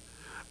defend.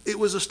 It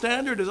was a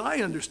standard, as I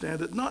understand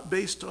it, not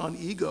based on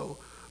ego,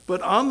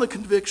 but on the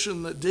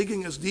conviction that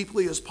digging as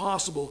deeply as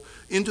possible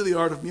into the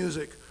art of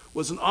music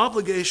was an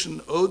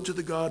obligation owed to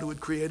the God who had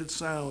created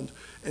sound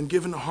and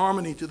given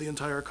harmony to the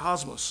entire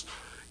cosmos.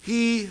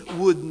 He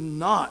would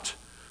not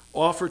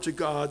offer to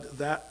God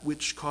that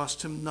which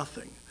cost him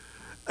nothing.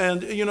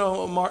 And,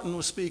 Martin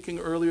was speaking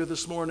earlier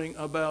this morning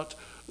about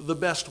the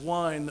best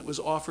wine that was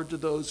offered to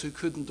those who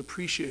couldn't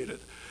appreciate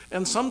it.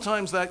 And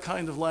sometimes that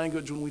kind of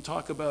language, when we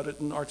talk about it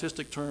in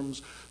artistic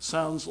terms,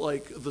 sounds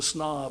like the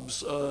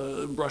snobs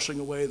brushing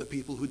away the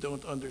people who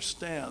don't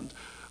understand.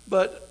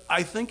 But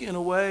I think, in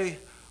a way,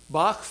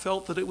 Bach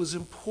felt that it was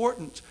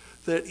important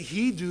that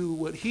he do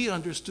what he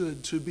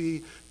understood to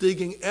be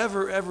digging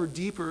ever, ever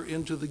deeper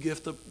into the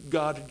gift that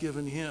God had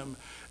given him.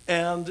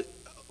 And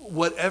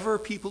whatever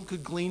people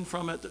could glean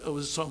from it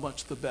was so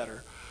much the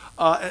better.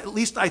 At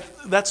least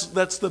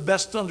that's the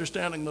best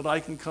understanding that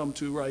I can come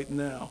to right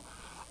now.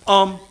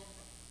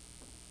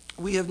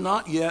 We have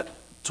not yet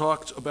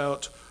talked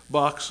about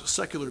Bach's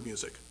secular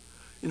music.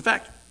 In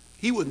fact,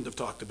 he wouldn't have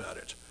talked about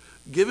it,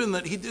 given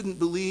that he didn't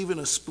believe in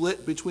a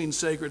split between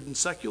sacred and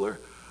secular,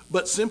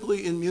 but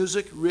simply in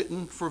music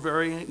written for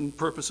varying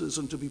purposes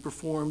and to be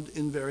performed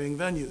in varying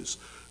venues: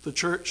 the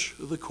church,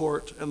 the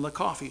court, and the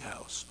coffee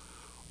house,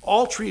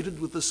 all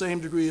treated with the same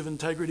degree of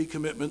integrity,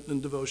 commitment,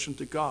 and devotion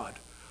to God.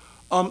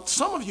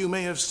 Some of you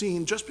may have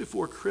seen just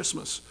before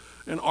Christmas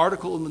an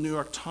article in the New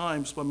York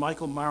Times by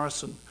Michael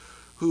Marison,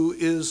 who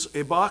is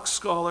a Bach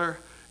scholar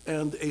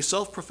and a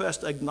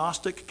self-professed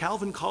agnostic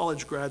Calvin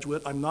College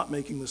graduate, I'm not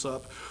making this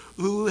up,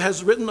 who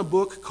has written a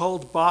book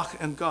called Bach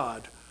and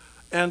God,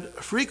 and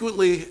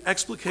frequently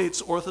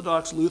explicates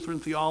Orthodox Lutheran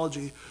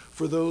theology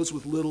for those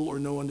with little or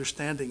no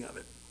understanding of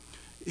it.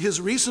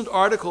 His recent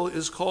article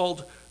is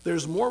called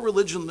 "There's More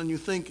Religion Than You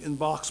Think in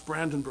Bach's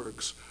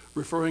Brandenburgs,"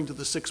 referring to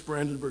the 6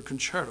 Brandenburg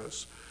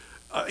concertos.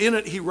 In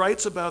it, he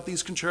writes about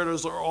these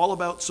concertos are all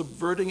about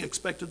subverting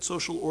expected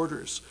social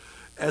orders,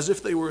 as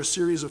if they were a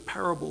series of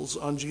parables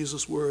on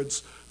Jesus'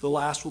 words, "The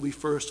last will be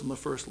first and the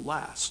first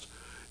last."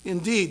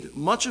 Indeed,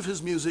 much of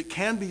his music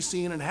can be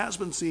seen and has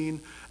been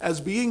seen as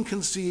being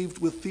conceived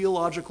with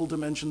theological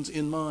dimensions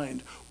in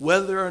mind,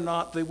 whether or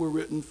not they were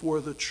written for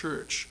the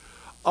church.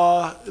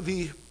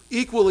 The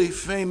equally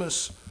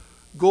famous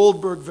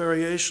Goldberg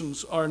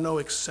variations are no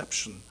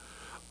exception.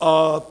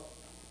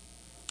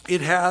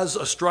 It has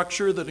a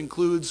structure that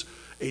includes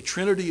a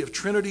trinity of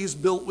trinities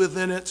built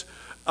within it,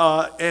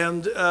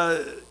 and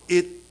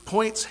it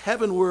points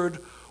heavenward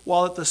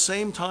while at the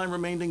same time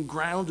remaining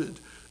grounded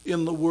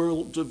in the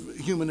world of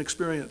human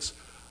experience.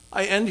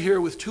 I end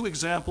here with 2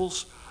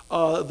 examples,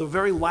 the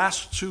very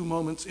last 2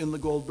 moments in the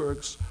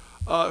Goldbergs.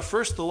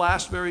 First, the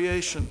last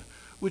variation,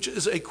 which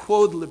is a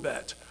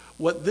quodlibet.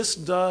 What this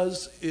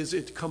does is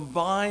it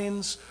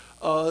combines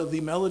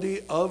the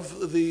melody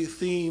of the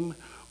theme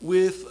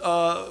with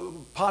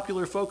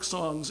popular folk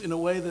songs in a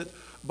way that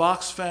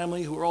Bach's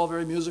family, who were all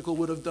very musical,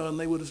 would have done.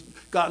 They would have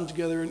gotten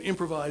together and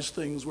improvised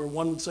things where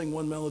one would sing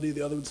one melody,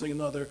 the other would sing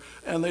another,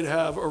 and they'd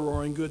have a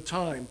roaring good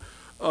time.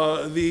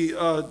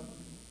 The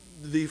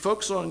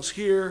folk songs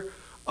here,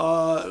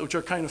 which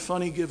are kind of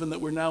funny given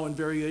that we're now in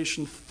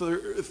variation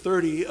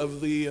 30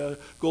 of the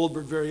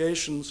Goldberg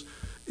variations,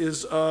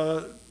 is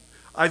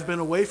I've Been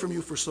Away From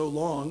You For So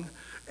Long,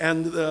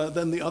 and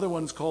then the other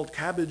one's called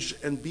Cabbage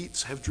and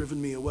Beets Have Driven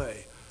Me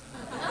Away.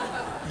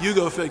 You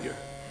go figure.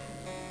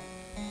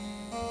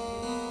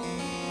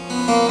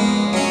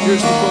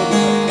 Here's the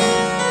program.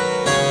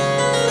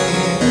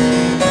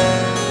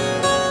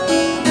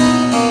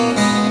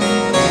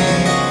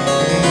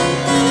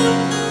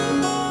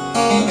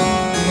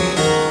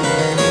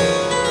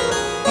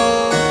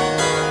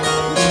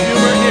 There's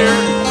humor here.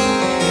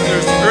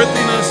 There's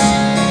earthiness.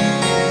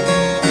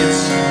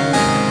 It's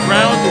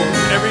grounded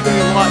in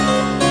everyday life,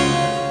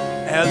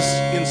 as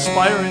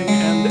inspiring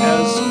and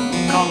as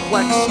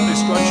complex a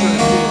structure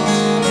as it is.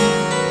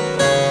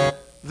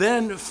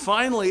 Then,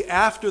 finally,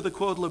 after the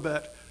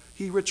Quodlibet,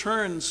 he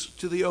returns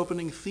to the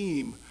opening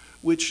theme,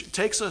 which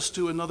takes us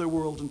to another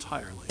world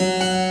entirely. So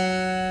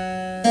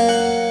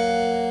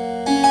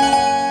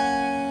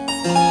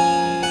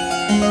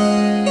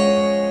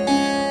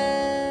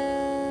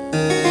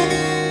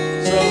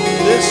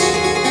this,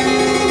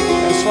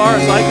 as far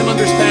as I can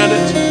understand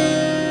it,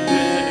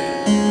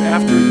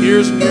 after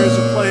years and years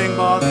of playing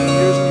Bach and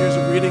years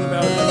of reading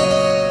about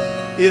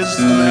him, is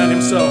the man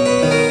himself.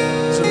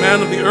 He's a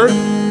man of the earth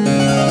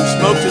who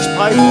smoked his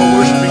pipe while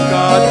worshiping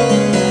God,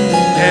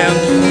 and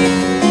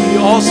he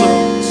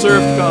also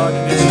served God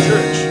in his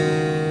church.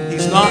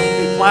 He's not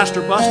a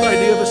plaster bust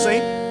idea of a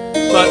saint,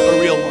 but a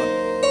real one.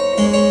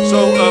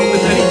 So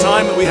with any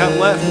time that we have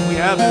left, if we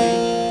have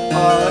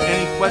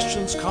any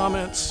questions,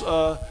 comments,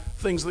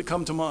 things that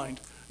come to mind.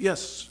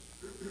 Yes?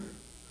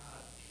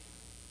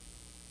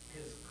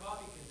 His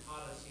coffee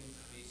cantata seems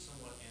to be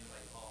somewhat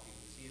anti-coffee.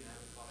 Is he an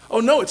anti-coffee? Oh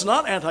no, it's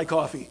not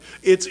anti-coffee.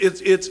 It's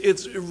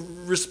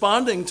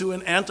responding to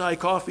an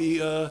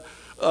anti-coffee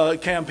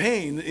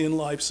campaign in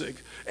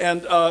Leipzig.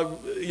 And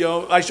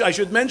I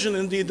should mention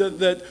indeed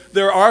that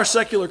there are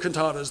secular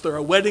cantatas. There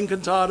are wedding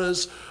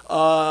cantatas.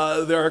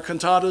 There are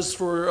cantatas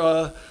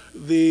for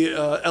the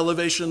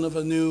elevation of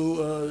a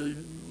new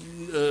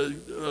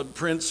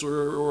prince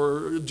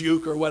or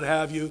duke or what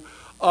have you.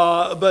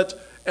 But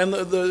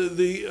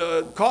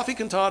the coffee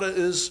cantata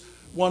is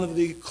one of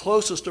the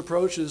closest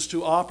approaches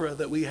to opera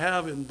that we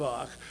have in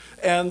Bach.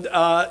 And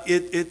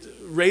it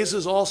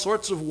raises all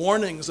sorts of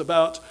warnings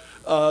about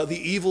the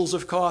evils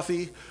of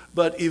coffee,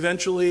 but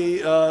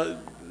eventually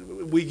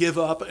we give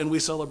up and we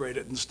celebrate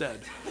it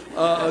instead.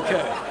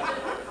 Okay.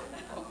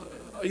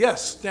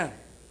 Yes, Dan.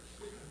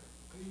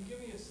 Can you give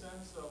me a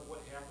sense of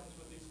what happens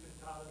with these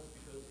cantatas?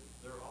 Because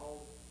they're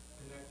all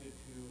connected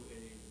to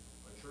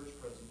a church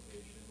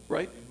presentation,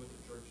 Right. And with the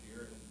church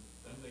year,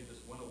 and then they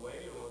just went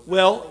away? Or was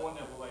Well, there one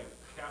that will like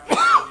capture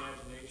the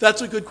imagination?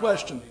 that's a good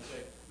question. And they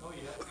say, no, you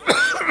have to go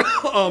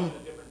to a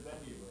different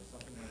venue or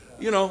something like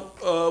that. You know,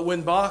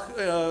 when Bach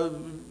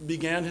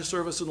began his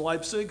service in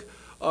Leipzig,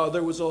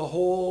 there was a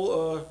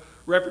whole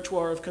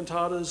repertoire of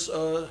cantatas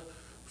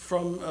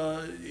from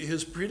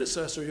his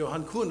predecessor,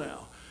 Johann Kuhnau.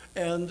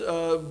 And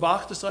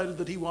Bach decided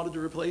that he wanted to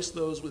replace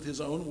those with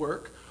his own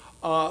work.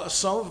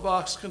 Some of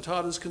Bach's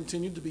cantatas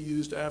continued to be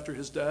used after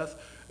his death.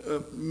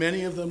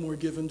 Many of them were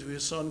given to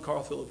his son,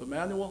 Carl Philipp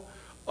Emanuel.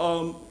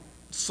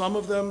 Some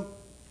of them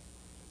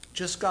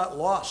just got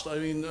lost. I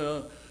mean,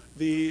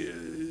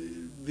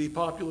 the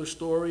popular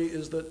story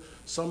is that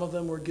some of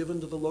them were given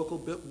to the local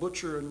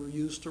butcher and were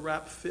used to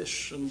wrap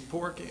fish and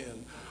pork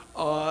in.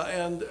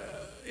 And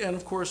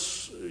of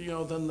course, you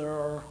know, then there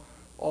are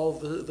all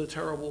the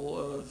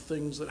terrible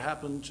things that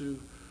happened to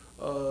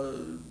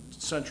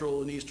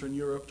Central and Eastern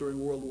Europe during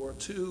World War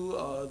II.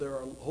 There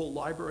are whole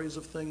libraries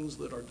of things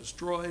that are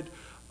destroyed.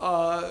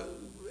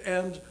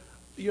 And,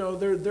 you know,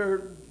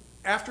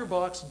 after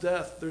Bach's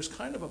death, there's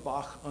kind of a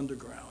Bach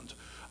underground.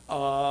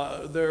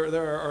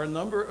 There are a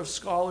number of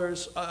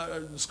scholars,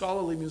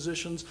 scholarly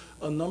musicians,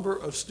 a number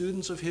of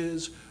students of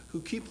his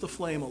who keep the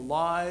flame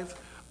alive.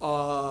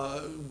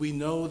 We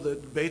know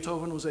that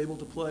Beethoven was able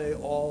to play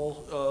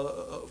all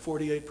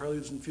 48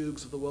 preludes and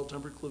fugues of the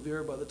Well-Tempered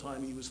Clavier by the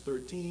time he was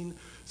 13.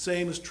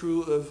 Same is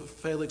true of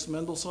Felix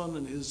Mendelssohn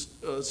and his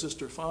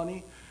sister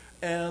Fanny.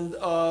 And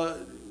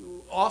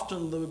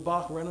often the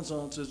Bach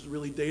Renaissance is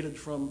really dated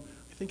from,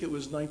 I think it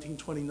was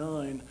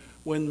 1929,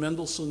 when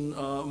Mendelssohn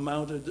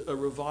mounted a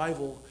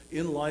revival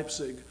in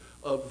Leipzig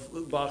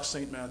of Bach's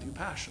St. Matthew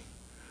Passion.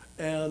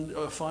 And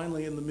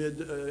finally, in the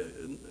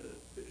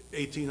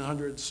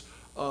mid-1800s,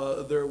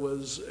 there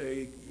was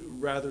a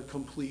rather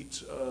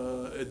complete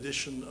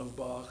edition of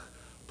Bach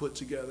put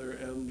together,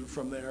 and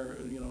from there,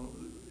 you know,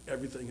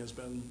 everything has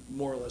been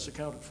more or less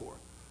accounted for.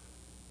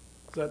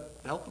 Does that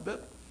help a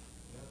bit?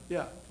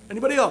 Yeah.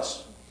 Anybody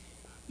else?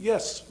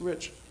 Yes,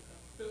 Rich.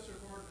 Professor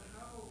Horton,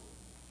 how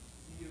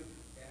do you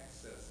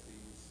access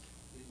these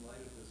in light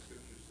of the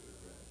scriptures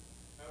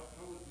that are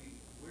read?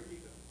 Where do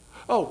you go?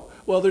 Oh,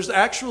 well, there's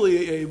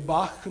actually a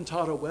Bach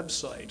cantata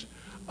website.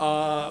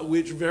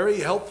 which very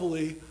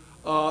helpfully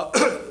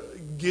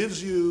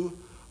gives you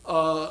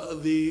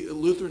the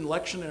Lutheran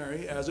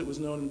lectionary, as it was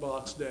known in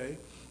Bach's day,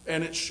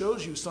 and it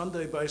shows you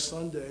Sunday by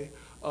Sunday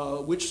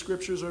which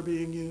scriptures are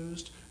being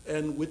used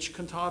and which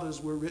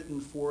cantatas were written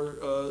for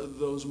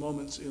those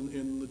moments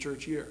in the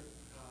church year.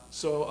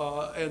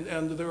 So,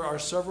 and there are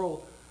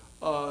several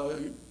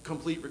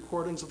complete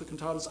recordings of the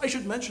cantatas. I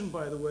should mention,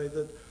 by the way,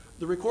 that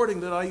the recording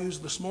that I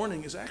used this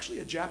morning is actually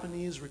a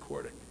Japanese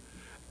recording.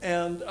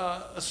 And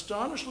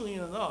astonishingly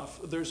enough,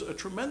 there's a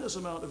tremendous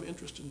amount of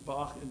interest in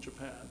Bach in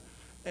Japan.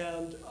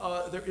 And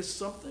there is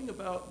something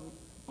about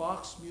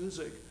Bach's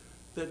music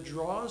that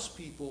draws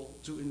people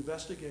to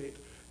investigate,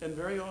 and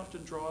very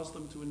often draws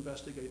them to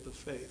investigate the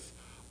faith.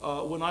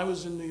 When I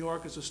was in New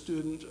York as a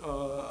student,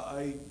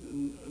 I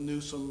knew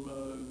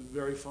some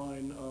very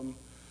fine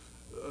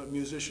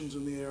musicians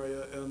in the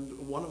area,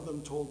 and one of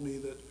them told me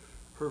that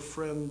her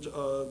friend,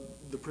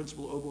 the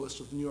principal oboist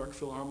of the New York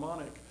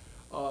Philharmonic,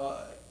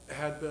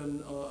 had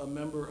been a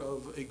member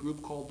of a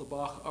group called the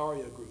Bach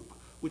Aria Group,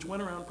 which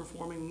went around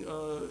performing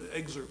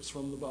excerpts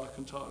from the Bach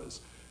cantatas.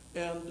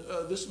 And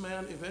this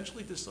man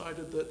eventually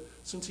decided that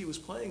since he was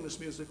playing this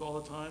music all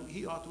the time,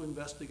 he ought to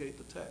investigate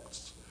the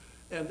texts.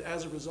 And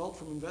as a result,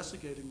 from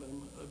investigating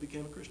them,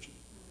 became a Christian.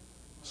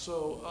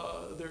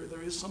 So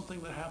there is something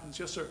that happens.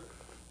 Yes, sir?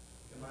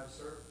 Am I,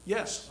 sir?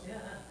 Yes. Yeah.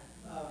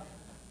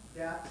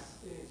 That's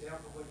an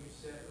example of what you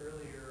said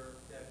earlier,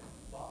 that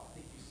Bach, I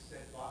think you said,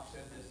 Bach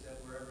said this,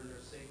 that wherever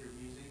there's sacred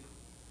music,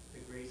 the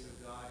grace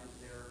of God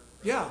is there.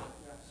 Yeah.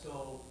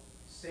 So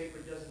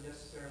sacred doesn't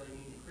necessarily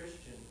mean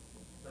Christian,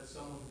 but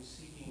someone who's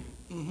seeking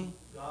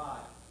God,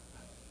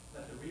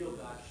 that the real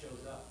God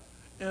shows up.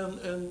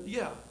 And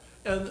yeah.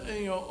 And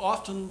you know,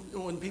 often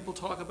when people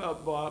talk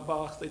about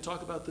Bach, they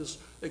talk about this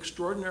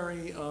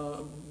extraordinary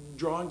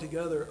drawing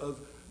together of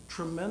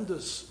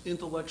tremendous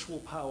intellectual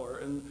power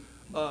and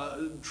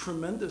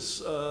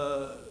tremendous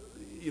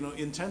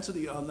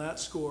intensity on that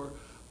score.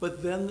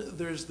 But then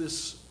there's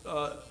this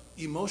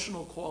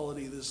emotional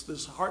quality,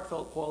 this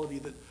heartfelt quality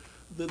that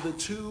the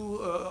two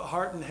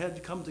heart and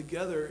head come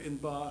together in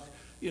Bach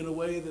in a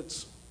way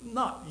that's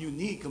not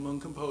unique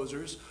among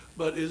composers,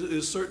 but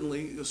is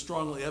certainly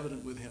strongly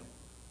evident with him.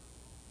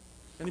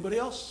 Anybody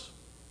else?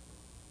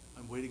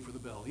 I'm waiting for the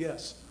bell.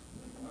 Yes.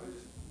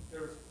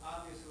 There's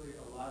obviously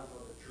a lot of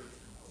other church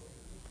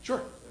composers Sure.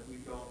 that we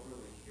don't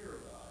really hear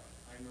about.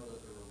 I know that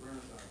there were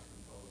Renaissance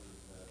composers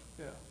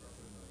that are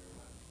familiar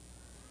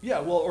with. Yeah,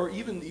 well, or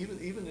even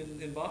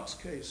in Bach's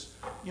case,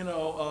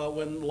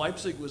 when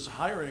Leipzig was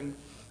hiring,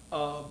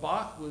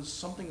 Bach was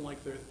something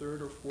like their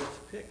third or fourth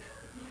pick.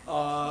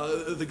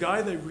 The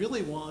guy they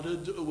really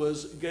wanted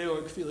was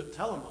Georg Philipp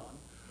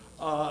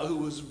Telemann, who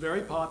was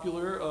very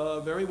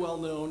popular, very well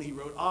known. He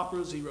wrote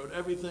operas, he wrote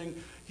everything.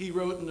 He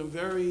wrote in a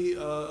very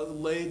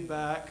laid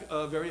back,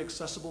 very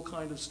accessible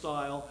kind of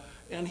style,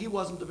 and he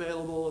wasn't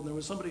available, and there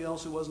was somebody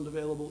else who wasn't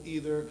available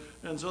either.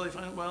 And so they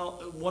found,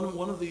 well,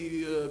 one of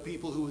the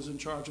people who was in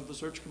charge of the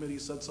search committee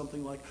said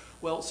something like,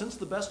 well, since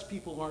the best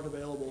people aren't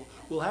available,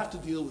 we'll have to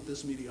deal with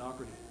this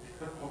mediocrity.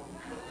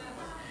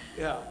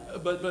 Yeah,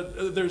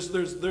 but there's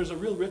a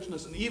real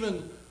richness, and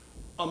even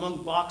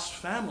among Bach's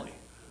family,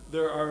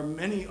 there are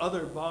many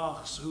other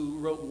Bachs who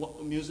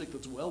wrote music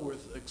that's well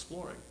worth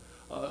exploring.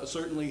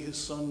 Certainly his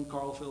son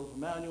Carl Philipp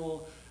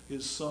Emanuel,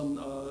 his son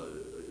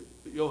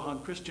Johann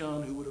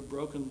Christian, who would have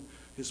broken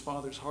his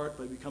father's heart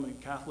by becoming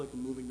Catholic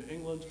and moving to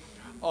England,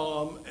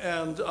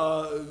 and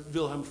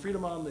Wilhelm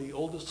Friedemann, the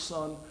oldest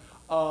son,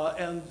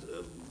 and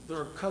there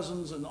are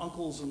cousins and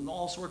uncles and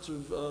all sorts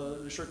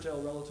of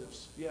shirt-tail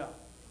relatives. Yeah.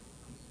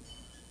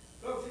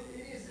 Folks,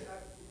 it is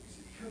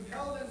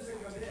compel them to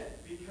come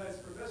in because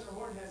Professor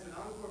Horn has an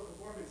encore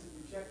performance and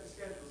you check the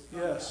schedules.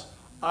 Yes.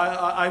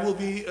 I will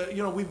be,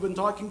 we've been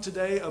talking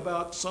today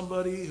about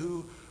somebody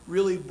who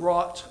really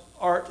brought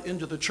art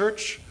into the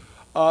church.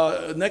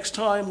 Next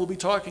time we'll be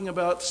talking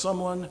about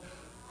someone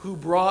who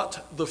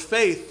brought the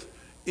faith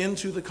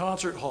into the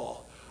concert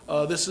hall.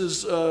 This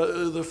is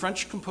the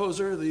French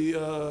composer,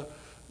 the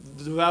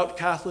devout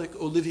Catholic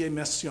Olivier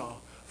Messiaen.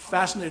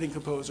 Fascinating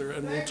composer,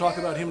 and we'll talk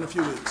about him in a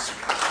few weeks.